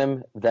higher on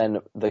him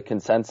than the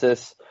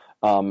consensus,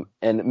 and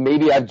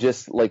maybe I've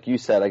just, like you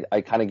said,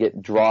 I kind of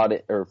get drawn,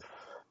 or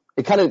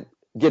it kind of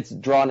gets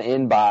drawn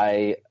in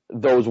by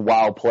those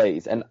wow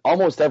plays. And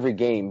almost every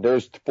game,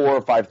 there's 4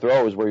 or 5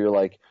 throws where you're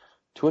like,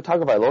 Tua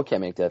Tagovailoa can't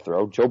make that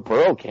throw. Joe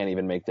Burrow can't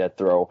even make that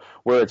throw.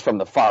 Where it's from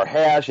the far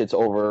hash, it's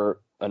over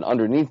an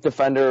underneath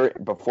defender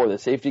before the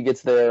safety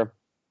gets there.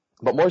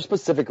 But more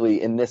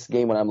specifically in this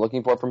game, what I'm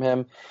looking for from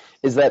him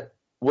is that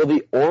will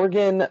the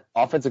Oregon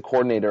offensive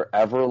coordinator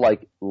ever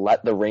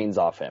let the reins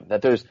off him?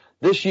 That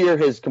this year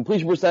his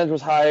completion percentage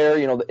was higher.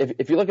 You know,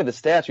 if you look at the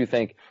stats, you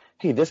think,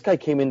 hey, this guy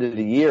came into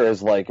the year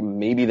as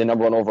maybe the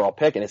number 1 overall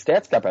pick, and his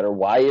stats got better.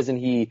 Why isn't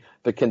he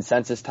the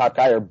consensus top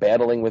guy or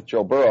battling with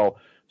Joe Burrow?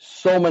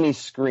 So many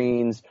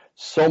screens,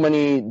 so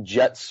many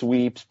jet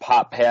sweeps,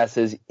 pop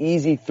passes,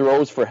 easy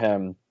throws for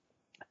him.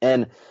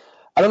 And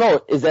I don't know,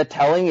 is that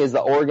telling? Is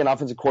the Oregon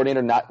offensive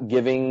coordinator not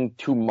giving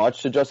too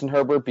much to Justin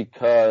Herbert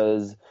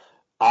because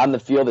on the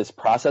field his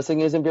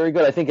processing isn't very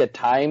good? I think at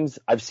times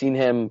I've seen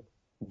him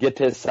get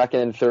to his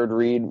second and third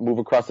read, move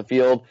across the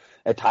field.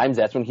 At times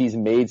that's when he's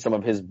made some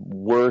of his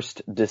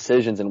worst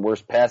decisions and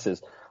worst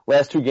passes.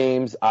 Last 2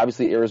 games,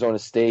 obviously Arizona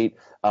State,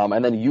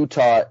 and then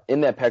Utah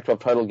in that Pac-12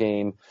 title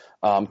game,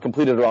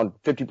 completed around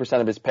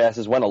 50% of his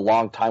passes, went a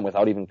long time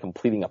without even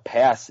completing a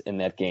pass in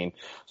that game.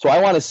 So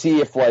I want to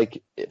see if,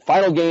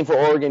 final game for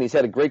Oregon, he's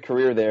had a great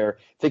career there,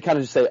 if they kind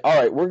of just say, all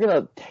right, we're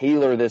going to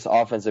tailor this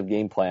offensive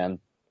game plan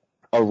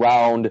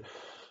around,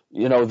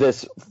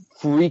 this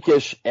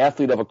freakish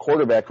athlete of a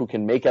quarterback who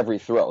can make every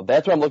throw.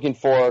 That's what I'm looking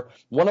for.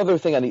 One other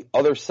thing on the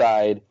other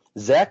side,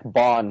 Zach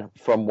Bond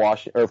from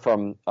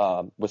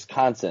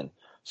Wisconsin,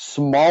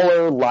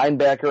 smaller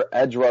linebacker,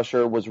 edge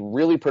rusher, was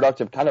really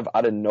productive kind of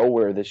out of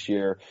nowhere this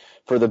year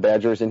for the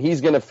Badgers. And he's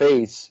going to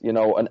face,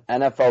 an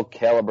NFL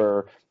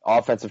caliber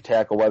offensive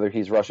tackle, whether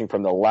he's rushing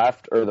from the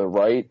left or the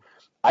right.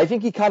 I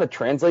think he kind of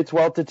translates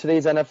well to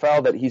today's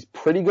NFL, that he's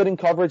pretty good in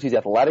coverage. He's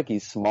athletic.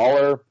 He's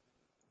smaller,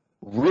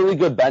 really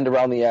good bend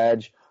around the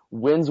edge,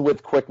 wins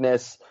with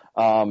quickness.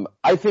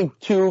 I think,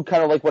 too,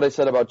 kind of like what I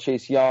said about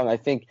Chase Young, I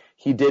think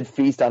he did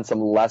feast on some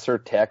lesser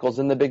tackles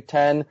in the Big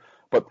Ten,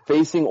 but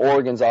facing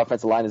Oregon's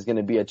offensive line is going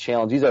to be a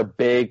challenge. These are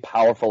big,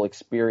 powerful,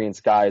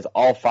 experienced guys,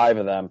 all 5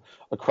 of them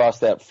across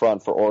that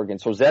front for Oregon.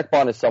 So Zach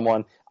Bond is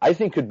someone I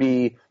think could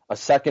be a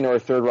 2nd or a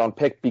 3rd round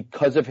pick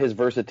because of his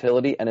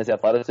versatility and his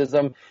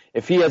athleticism.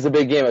 If he has a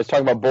big game, I was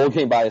talking about bowl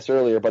game bias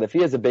earlier, but if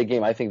he has a big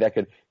game, I think that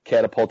could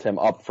catapult him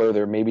up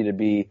further, maybe to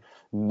be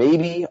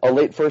maybe a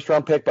late 1st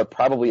round pick, but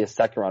probably a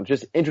 2nd round.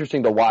 Just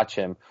interesting to watch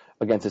him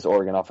against this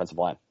Oregon offensive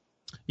line.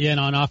 Yeah, and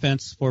on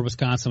offense for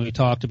Wisconsin, we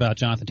talked about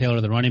Jonathan Taylor,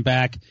 the running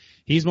back.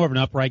 He's more of an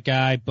upright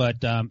guy,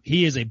 but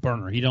he is a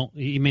burner.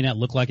 He may not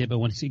look like it, but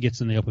once he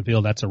gets in the open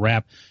field, that's a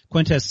wrap.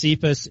 Quintez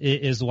Cephas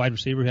is the wide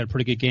receiver who had a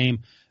pretty good game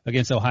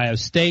against Ohio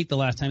State the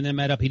last time they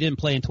met up. He didn't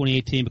play in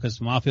 2018 because of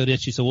some off-field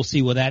issues, so we'll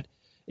see what that,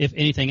 if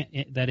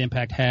anything, that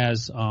impact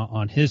has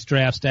on his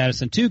draft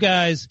status. And two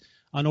guys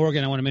on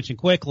Oregon I want to mention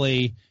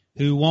quickly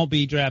who won't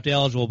be draft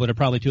eligible, but are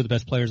probably two of the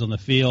best players on the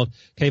field.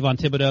 Kayvon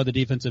Thibodeau, the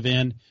defensive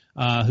end,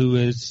 who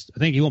is, I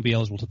think he won't be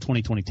eligible till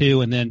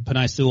 2022. And then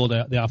Penei Sewell,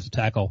 the offensive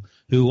tackle,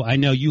 who I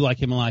know you like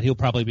him a lot. He'll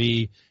probably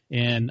be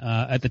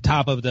at the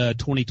top of the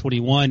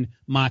 2021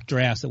 mock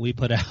drafts that we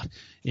put out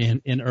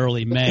in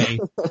early May.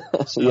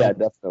 So, yeah,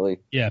 definitely.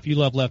 Yeah, if you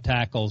love left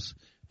tackles,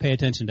 pay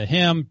attention to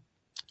him.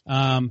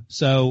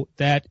 So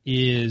that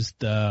is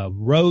the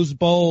Rose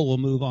Bowl. We'll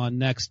move on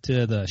next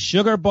to the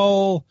Sugar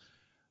Bowl.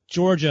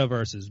 Georgia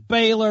versus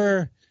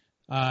Baylor.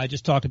 I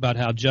just talked about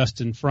how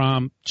Justin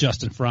Herbert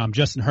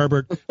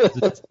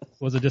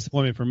was a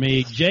disappointment for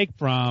me. Jake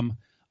Fromm,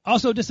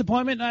 also a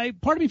disappointment.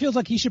 Part of me feels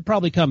like he should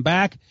probably come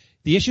back.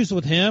 The issues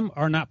with him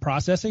are not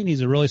processing. He's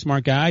a really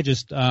smart guy,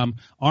 just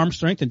arm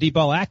strength and deep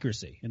ball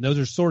accuracy. And those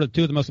are sort of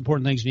two of the most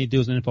important things you need to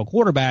do as an NFL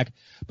quarterback.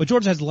 But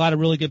Georgia has a lot of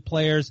really good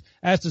players,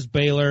 as does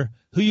Baylor.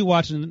 Who you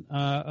watching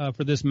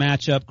for this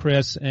matchup,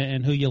 Chris,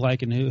 and who you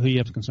like and who you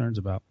have concerns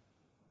about?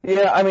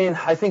 Yeah, I mean,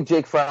 I think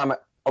Jake Fromm,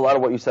 a lot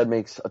of what you said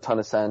makes a ton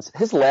of sense.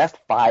 His last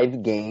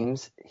 5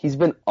 games, he's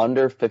been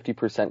under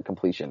 50%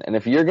 completion. And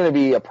if you're going to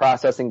be a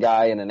processing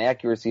guy and an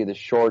accuracy of the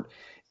short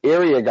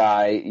area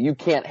guy, you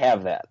can't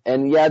have that.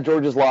 And yeah,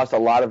 Georgia's lost a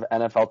lot of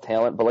NFL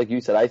talent, but like you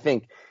said, I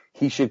think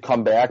he should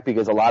come back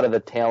because a lot of the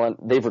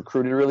talent, they've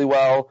recruited really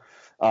well.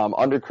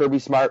 Under Kirby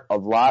Smart, a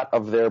lot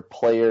of their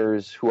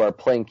players who are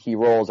playing key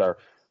roles are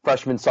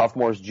freshmen,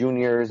 sophomores,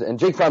 juniors, and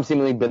Jake Fromm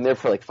seemingly been there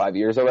for like 5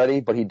 years already,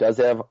 but he does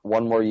have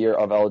one more year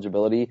of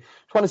eligibility.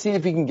 Just want to see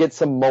if he can get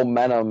some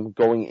momentum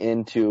going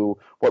into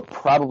what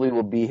probably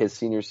will be his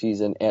senior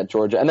season at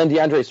Georgia. And then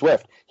DeAndre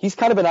Swift, he's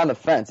kind of been on the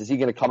fence. Is he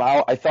going to come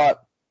out? I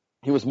thought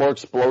he was more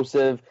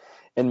explosive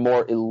and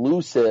more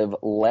elusive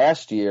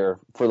last year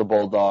for the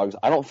Bulldogs.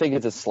 I don't think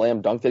it's a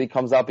slam dunk that he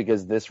comes out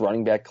because this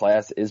running back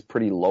class is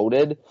pretty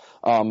loaded.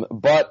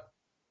 But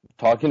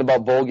talking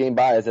about bowl game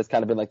bias, that's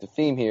kind of been like the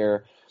theme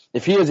here.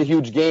 If he has a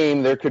huge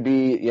game, there could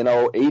be,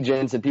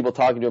 agents and people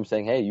talking to him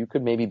saying, hey, you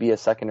could maybe be a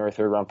second or a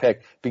third round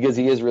pick because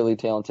he is really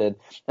talented.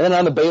 And then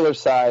on the Baylor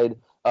side,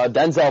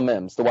 Denzel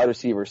Mims, the wide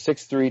receiver,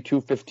 6'3",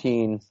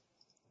 215,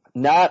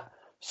 not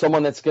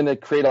someone that's going to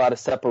create a lot of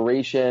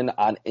separation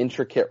on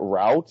intricate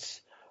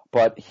routes,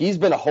 but he's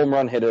been a home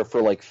run hitter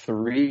for like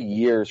 3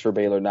 years for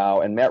Baylor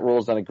now. And Matt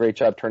Rule's done a great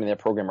job turning that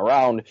program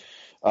around.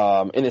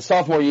 In his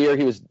sophomore year,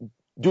 he was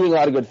doing a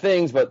lot of good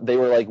things, but they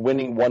were like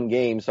winning one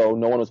game, so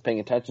no one was paying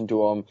attention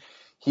to him.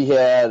 He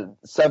had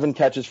 7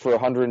 catches for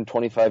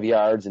 125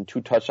 yards and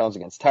 2 touchdowns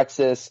against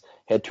Texas,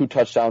 had 2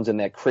 touchdowns in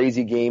that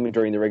crazy game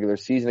during the regular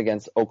season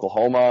against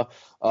Oklahoma.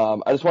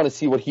 I just want to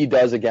see what he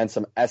does against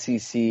some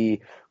SEC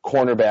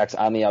cornerbacks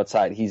on the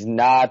outside. He's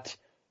not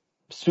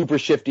super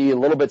shifty, a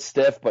little bit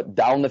stiff, but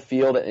down the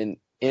field and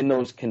in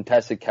those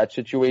contested catch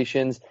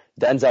situations,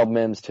 Denzel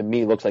Mims to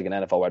me looks like an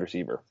NFL wide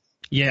receiver.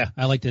 Yeah,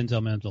 I like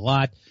Denzel Mims a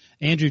lot.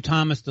 Andrew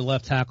Thomas, the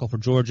left tackle for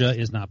Georgia,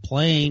 is not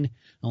playing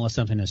unless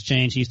something has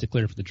changed. He's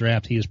declared for the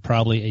draft. He is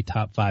probably a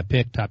top 5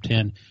 pick, top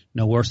 10,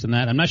 no worse than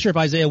that. I'm not sure if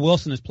Isaiah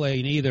Wilson is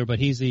playing either, but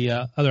he's the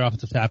other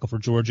offensive tackle for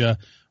Georgia.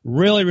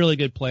 Really, really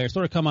good player.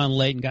 Sort of come on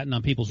late and gotten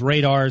on people's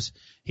radars.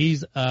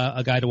 He's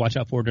a guy to watch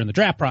out for during the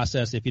draft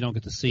process if you don't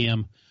get to see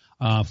him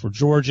for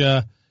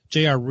Georgia.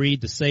 J.R.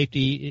 Reed, the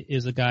safety,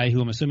 is a guy who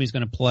I'm assuming is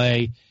going to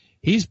play.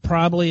 He's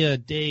probably a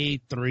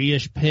day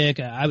 3-ish pick.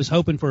 I was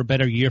hoping for a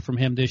better year from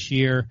him this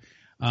year.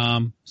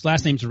 His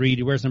last name's Reed.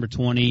 He wears number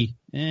 20,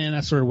 and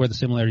that's sort of where the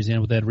similarities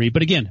end with Ed Reed.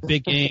 But again,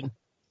 big game.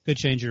 Could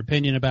change your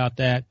opinion about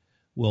that.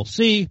 We'll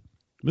see.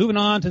 Moving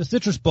on to the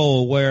Citrus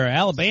Bowl, where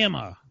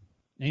Alabama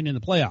ain't in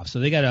the playoffs,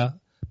 so they got to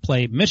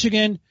play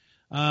Michigan.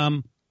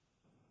 Let's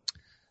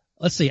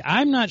see.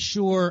 I'm not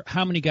sure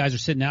how many guys are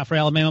sitting out for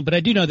Alabama, but I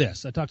do know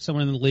this. I talked to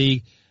someone in the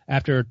league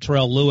after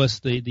Terrell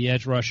Lewis, the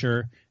edge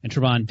rusher, and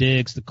Trevon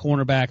Diggs, the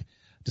cornerback,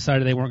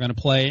 decided they weren't going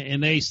to play,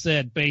 and they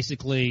said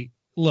basically,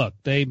 look,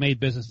 they made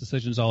business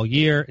decisions all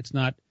year. It's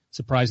not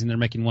surprising they're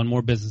making one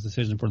more business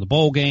decision for the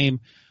bowl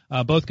game.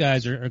 Both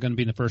guys are going to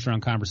be in the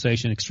first-round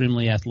conversation,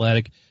 extremely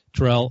athletic.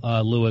 Terrell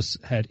Lewis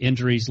had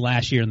injuries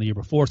last year and the year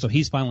before, so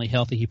he's finally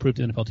healthy. He proved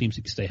to NFL teams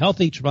he can stay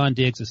healthy. Trevon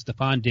Diggs is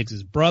Stephon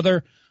Diggs'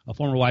 brother, a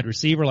former wide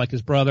receiver like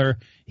his brother.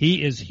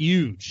 He is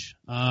huge.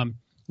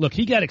 Look,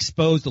 he got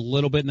exposed a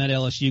little bit in that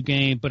LSU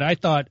game, but I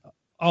thought,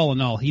 all in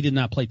all, he did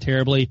not play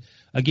terribly.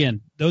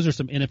 Again, those are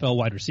some NFL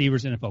wide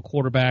receivers, NFL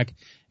quarterback,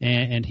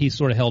 and he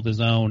sort of held his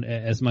own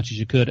as much as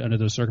you could under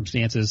those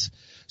circumstances.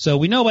 So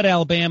we know about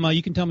Alabama.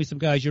 You can tell me some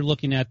guys you're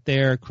looking at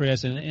there,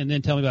 Chris, and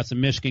then tell me about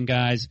some Michigan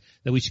guys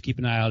that we should keep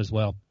an eye out as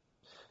well.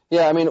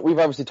 Yeah, I mean, we've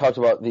obviously talked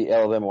about the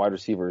Alabama wide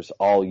receivers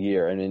all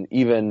year, and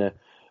even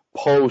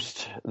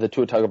post the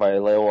Tua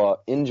Tagovailoa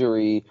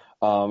injury,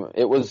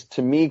 it was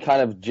to me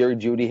kind of Jerry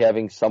Jeudy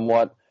having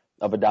somewhat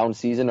of a down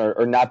season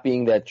or not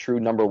being that true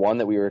number one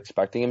that we were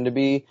expecting him to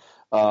be.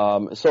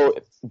 So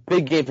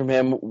big game from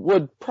him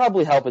would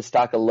probably help his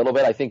stock a little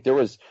bit. I think there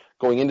was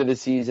going into the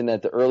season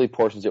at the early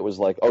portions, it was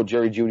like, oh,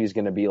 Jerry Jeudy is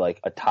going to be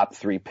like a top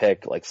 3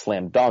 pick, like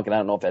slam dunk. And I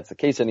don't know if that's the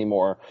case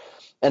anymore.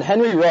 And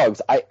Henry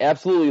Ruggs, I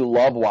absolutely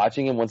love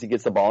watching him once he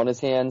gets the ball in his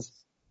hands,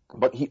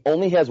 but he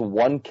only has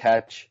 1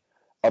 catch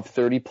of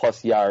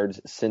 30-plus yards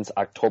since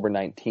October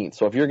 19th.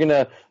 So if you're going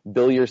to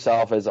bill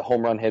yourself as a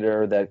home run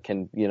hitter that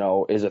can,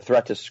 is a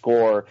threat to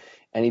score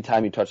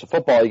anytime you touch the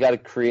football, you got to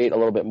create a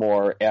little bit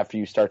more after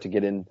you start to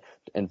get in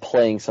and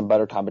playing some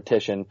better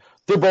competition.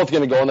 They're both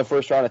going to go in the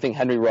first round. I think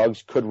Henry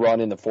Ruggs could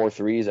run in the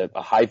 4.3s at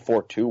a high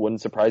 4.2.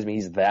 Wouldn't surprise me.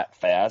 He's that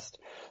fast.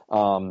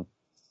 And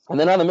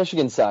then on the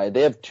Michigan side,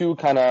 they have 2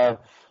 kind of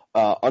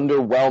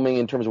underwhelming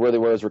in terms of where they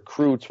were as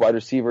recruits, wide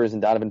receivers,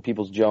 and Donovan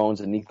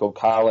Peoples-Jones and Nico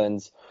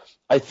Collins.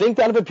 I think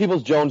Donovan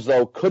Peoples-Jones,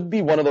 though, could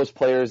be one of those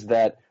players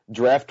that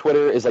draft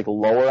Twitter is like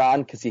lower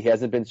on because he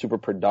hasn't been super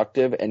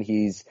productive and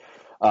he's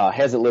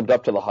hasn't lived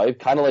up to the hype,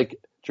 kind of like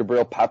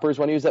Jabril Peppers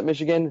when he was at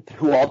Michigan,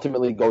 who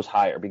ultimately goes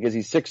higher because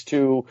he's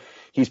 6'2",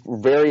 he's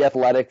very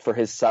athletic for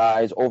his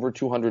size, over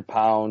 200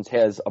 pounds,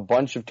 has a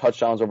bunch of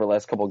touchdowns over the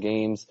last couple of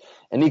games,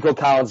 and Nico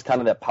Collins is kind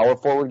of that power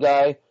forward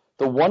guy.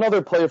 The one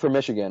other player for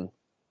Michigan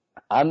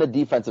on the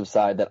defensive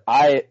side that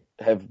I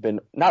have been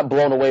not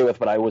blown away with,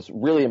 but I was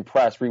really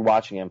impressed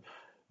rewatching him,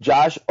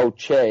 Josh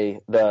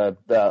Oche,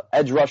 the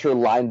edge rusher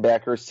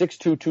linebacker,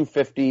 6'2",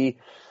 250.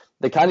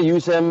 They kind of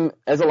use him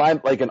as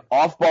like an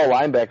off-ball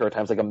linebacker at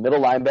times, like a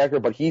middle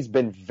linebacker, but he's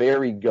been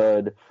very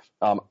good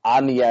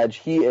on the edge.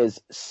 He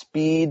is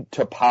speed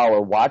to power.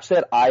 Watch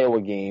that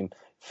Iowa game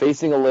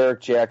facing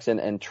Alaric Jackson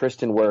and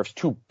Tristan Wirfs,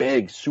 2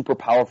 big, super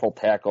powerful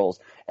tackles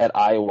at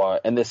Iowa,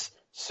 and this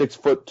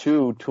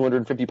 6'2",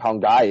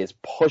 250-pound guy is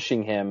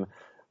pushing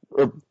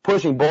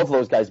both of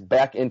those guys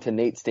back into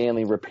Nate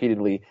Stanley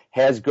repeatedly,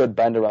 has good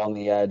bend around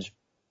the edge.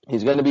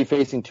 He's going to be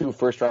facing 2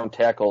 first-round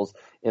tackles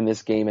in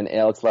this game in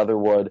Alex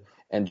Leatherwood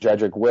and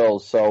Jedrick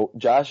Wills. So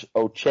Josh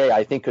Oche,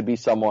 I think, could be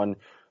someone,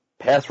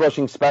 pass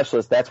rushing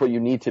specialist. That's what you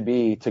need to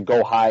be to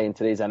go high in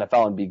today's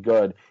NFL and be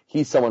good.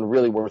 He's someone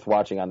really worth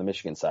watching on the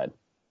Michigan side.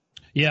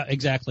 Yeah,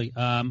 exactly.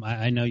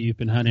 I know you've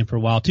been hunting for a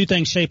while. 2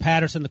 things. Shea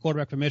Patterson, the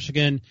quarterback for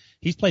Michigan,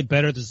 he's played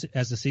better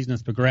as the season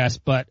has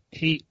progressed, but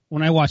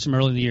when I watched him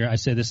early in the year, I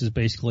said this is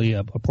basically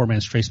a poor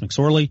man's Trace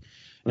McSorley.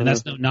 And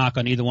that's no knock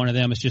on either one of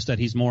them. It's just that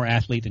he's more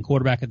athlete than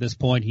quarterback at this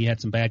point. He had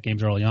some bad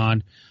games early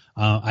on.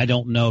 I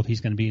don't know if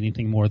he's going to be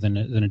anything more than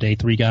a day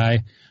 3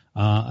 guy,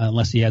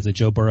 unless he has a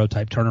Joe Burrow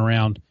type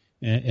turnaround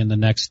in the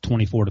next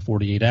 24 to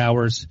 48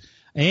 hours.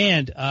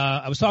 And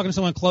I was talking to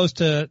someone close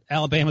to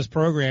Alabama's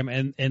program,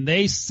 and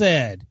they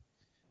said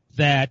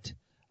that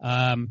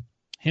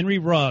Henry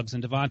Ruggs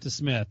and Devonta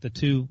Smith, the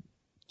 2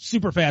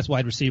 super fast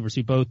wide receivers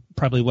who both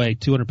probably weigh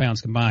 200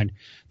 pounds combined,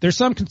 there's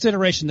some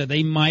consideration that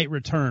they might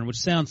return, which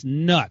sounds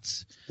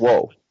nuts.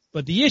 Whoa.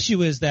 But the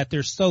issue is that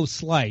they're so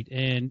slight,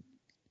 and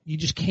you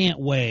just can't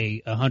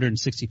weigh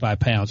 165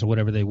 pounds or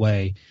whatever they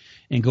weigh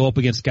and go up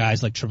against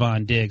guys like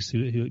Trevon Diggs,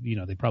 who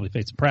they probably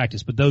face in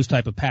practice, but those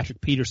type of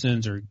Patrick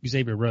Petersons or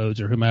Xavier Rhodes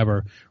or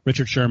whomever,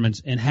 Richard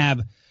Shermans, and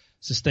have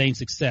sustained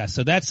success.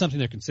 So that's something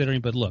they're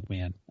considering. But look,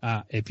 man,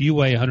 if you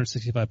weigh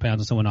 165 pounds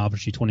and someone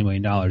offers you $20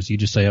 million, you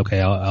just say, okay,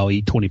 I'll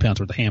eat 20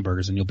 pounds worth of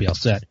hamburgers and you'll be all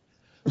set.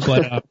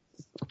 But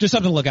just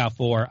something to look out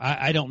for.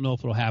 I don't know if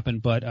it'll happen,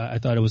 but I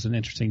thought it was an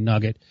interesting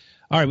nugget.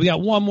 All right, we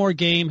got one more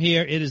game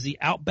here. It is the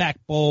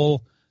Outback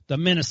Bowl, the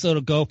Minnesota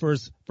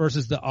Gophers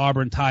versus the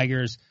Auburn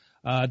Tigers.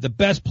 The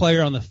best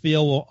player on the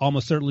field will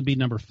almost certainly be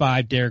number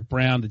 5, Derek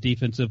Brown, the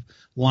defensive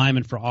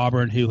lineman for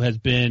Auburn, who has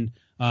been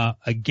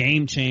a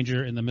game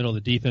changer in the middle of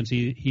the defense.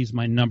 He's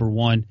my number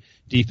 1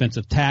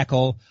 defensive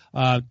tackle.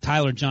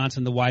 Tyler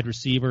Johnson, the wide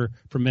receiver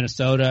from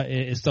Minnesota,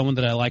 is someone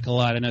that I like a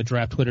lot. I know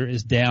Draft Twitter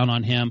is down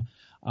on him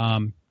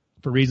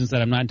for reasons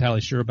that I'm not entirely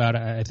sure about.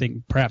 I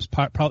think perhaps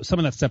some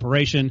of that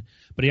separation,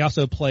 but he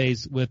also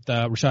plays with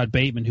Rashad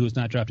Bateman, who is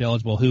not draft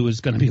eligible, who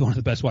is going to be one of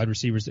the best wide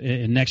receivers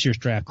in next year's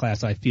draft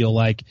class, I feel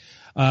like.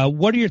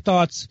 What are your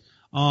thoughts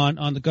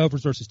on the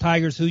Gophers versus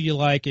Tigers? Who you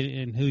like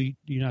and who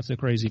you're not so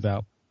crazy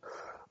about?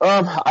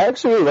 I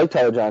actually really like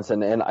Tyler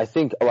Johnson, and I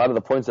think a lot of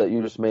the points that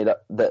you just made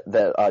up,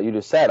 that you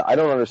just said, I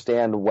don't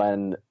understand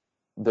when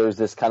there's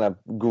this kind of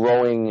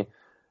growing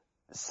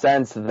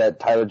sense that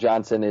Tyler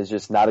Johnson is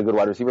just not a good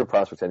wide receiver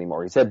prospect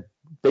anymore. He's had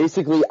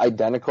basically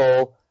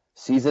identical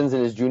seasons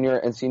in his junior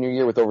and senior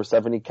year with over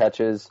 70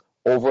 catches,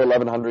 over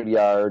 1,100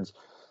 yards,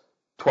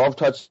 12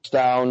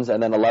 touchdowns,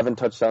 and then 11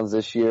 touchdowns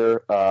this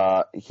year.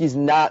 He's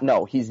not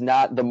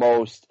the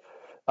most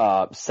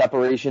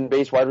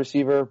separation-based wide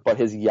receiver, but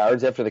his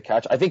yards after the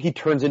catch, I think he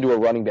turns into a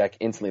running back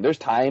instantly. There's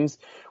times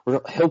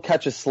where he'll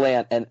catch a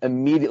slant and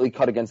immediately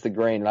cut against the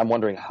grain, and I'm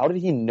wondering, how did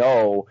he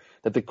know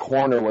that the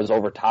corner was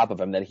over top of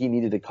him, that he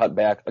needed to cut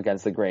back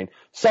against the grain?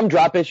 Some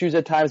drop issues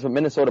at times, but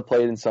Minnesota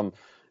played in some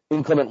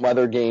inclement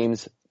weather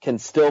games, can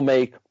still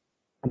make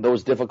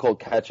those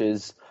difficult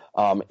catches.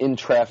 in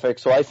traffic.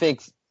 So I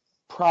think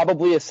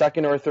probably a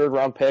second or a third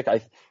round pick.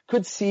 I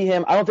could see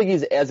him. I don't think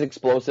he's as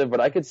explosive, but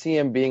I could see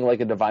him being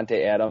like a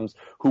Devontae Adams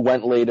who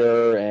went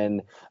later,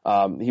 and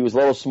he was a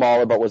little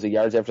smaller but was a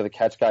yards after the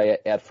catch guy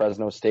at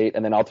Fresno State,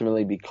 and then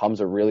ultimately becomes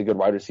a really good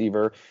wide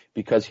receiver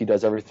because he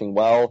does everything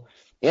well.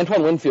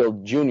 Antoine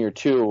Winfield Jr.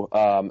 too,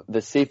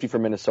 the safety for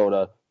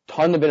Minnesota,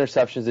 ton of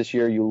interceptions this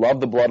year. You love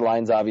the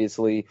bloodlines,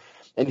 obviously,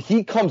 and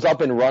he comes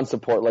up in run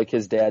support like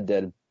his dad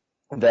did.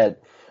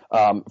 That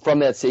from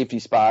that safety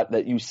spot,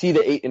 that you see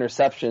the 8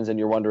 interceptions and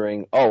you're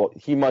wondering, oh,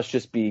 he must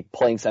just be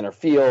playing center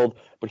field,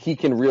 but he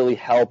can really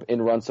help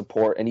in run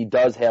support, and he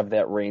does have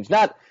that range.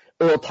 Not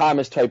Earl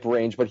Thomas type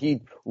range, but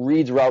he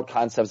reads route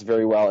concepts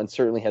very well and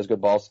certainly has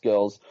good ball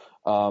skills.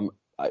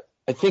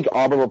 I think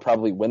Auburn will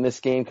probably win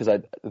this game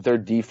because their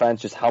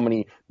defense, just how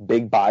many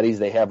big bodies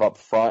they have up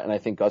front, and I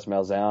think Gus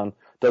Malzahn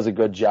does a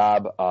good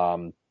job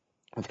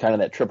with kind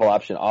of that triple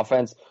option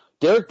offense.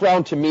 Derek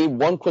Brown, to me,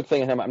 one quick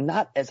thing on him, I'm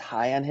not as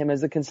high on him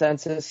as the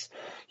consensus.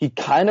 He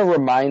kind of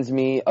reminds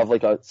me of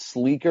like a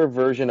sleeker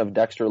version of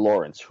Dexter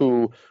Lawrence,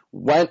 who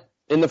went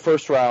in the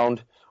first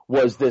round,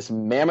 was this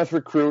mammoth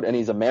recruit, and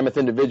he's a mammoth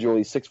individual.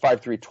 He's 6'5",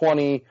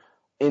 320,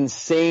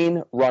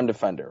 insane run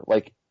defender.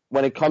 Like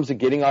when it comes to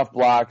getting off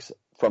blocks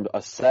from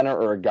a center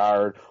or a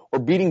guard or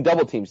beating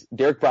double teams,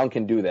 Derek Brown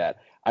can do that.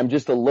 I'm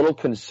just a little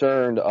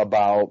concerned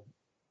about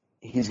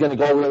he's going to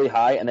go really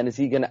high, and then is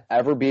he going to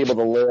ever be able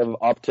to live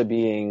up to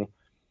being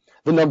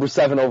the number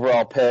 7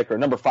 overall pick or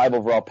number 5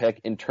 overall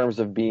pick in terms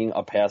of being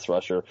a pass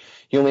rusher?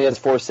 He only has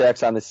 4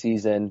 sacks on the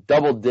season,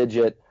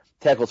 double-digit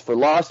tackles for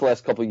loss the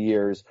last couple of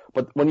years,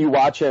 but when you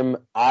watch him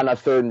on a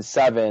 3rd and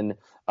 7,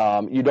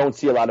 you don't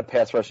see a lot of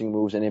pass rushing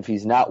moves, and if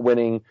he's not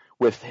winning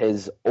with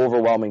his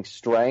overwhelming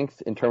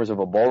strength in terms of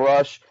a bull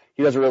rush,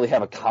 he doesn't really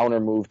have a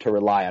counter move to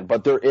rely on.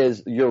 But there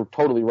is, you're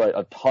totally right,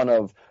 a ton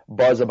of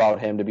buzz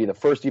about him to be the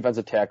first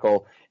defensive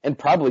tackle and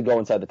probably go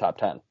inside the top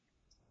 10.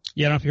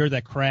 Yeah, I don't know if you heard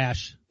that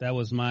crash. That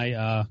was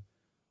my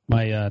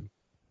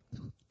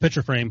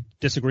picture frame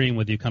disagreeing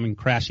with you, coming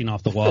crashing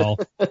off the wall.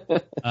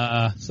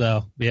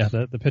 So yeah,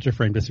 the picture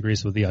frame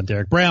disagrees with you on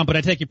Derek Brown, but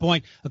I take your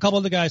point. A couple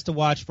of the guys to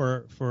watch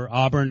for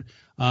Auburn.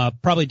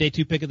 Probably day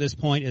 2 pick at this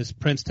point is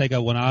Prince Tega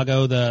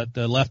Wanago,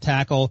 the left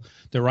tackle.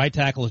 The right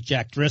tackle is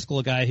Jack Driscoll,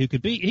 a guy who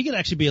could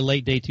actually be a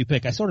late day 2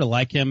 pick. I sort of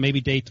like him,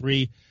 maybe day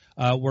 3,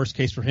 worst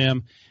case for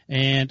him.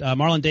 And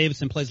Marlon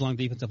Davidson plays along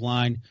the defensive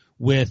line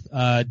with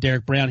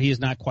Derek Brown. He is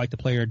not quite the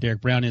player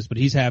Derek Brown is, but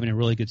he's having a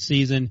really good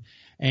season.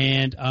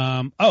 And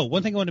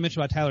one thing I wanted to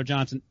mention about Tyler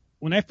Johnson.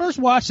 When I first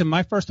watched him,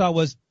 my first thought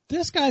was,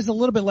 this guy's a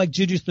little bit like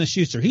Juju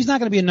Smith-Schuster. He's not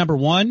going to be a number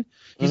 1.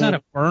 He's not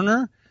a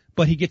burner,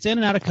 but he gets in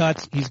and out of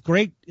cuts. He's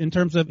great in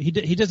terms of he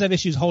does have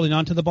issues holding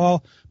on to the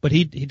ball, but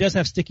he does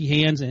have sticky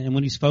hands, and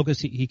when he's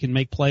focused, he can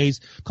make plays.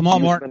 Kamal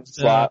Martin's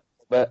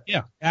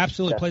yeah,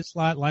 absolutely, plays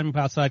slot, lineman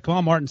outside.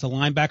 Kamal Martin's a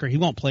linebacker. He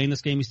won't play in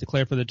this game. He's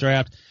declared for the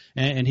draft,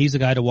 and he's a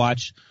guy to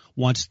watch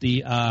once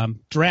the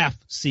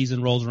draft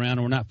season rolls around,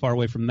 and we're not far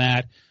away from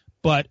that.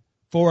 But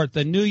for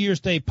the New Year's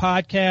Day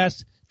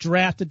podcast,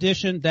 draft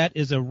edition, that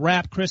is a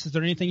wrap. Chris, is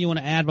there anything you want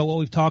to add about what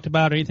we've talked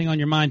about, or anything on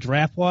your mind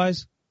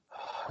draft-wise?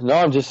 No,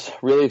 I'm just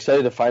really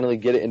excited to finally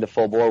get it into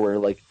full bore where,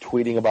 like,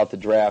 tweeting about the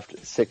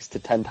draft 6 to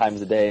 10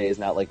 times a day is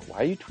not like, why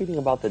are you tweeting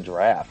about the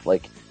draft?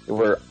 Like,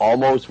 we're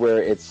almost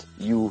where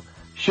you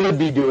should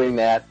be doing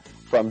that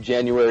from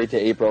January to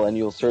April, and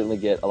you'll certainly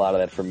get a lot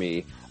of that from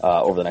me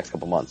over the next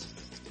couple months.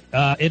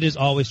 It is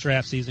always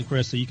draft season,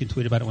 Chris, so you can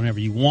tweet about it whenever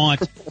you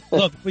want.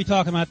 Look, we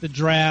talk about the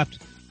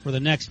draft for the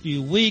next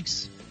few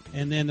weeks,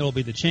 and then there will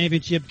be the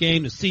championship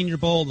game, the Senior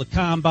Bowl, the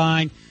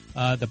Combine,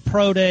 the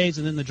Pro Days,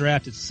 and then the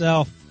draft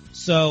itself.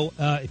 So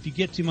if you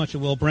get too much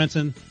of Will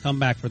Brinson, come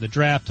back for the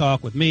draft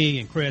talk with me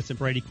and Chris and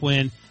Brady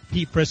Quinn,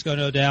 Pete Prisco,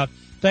 no doubt.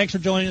 Thanks for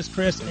joining us,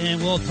 Chris,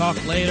 and we'll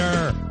talk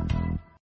later.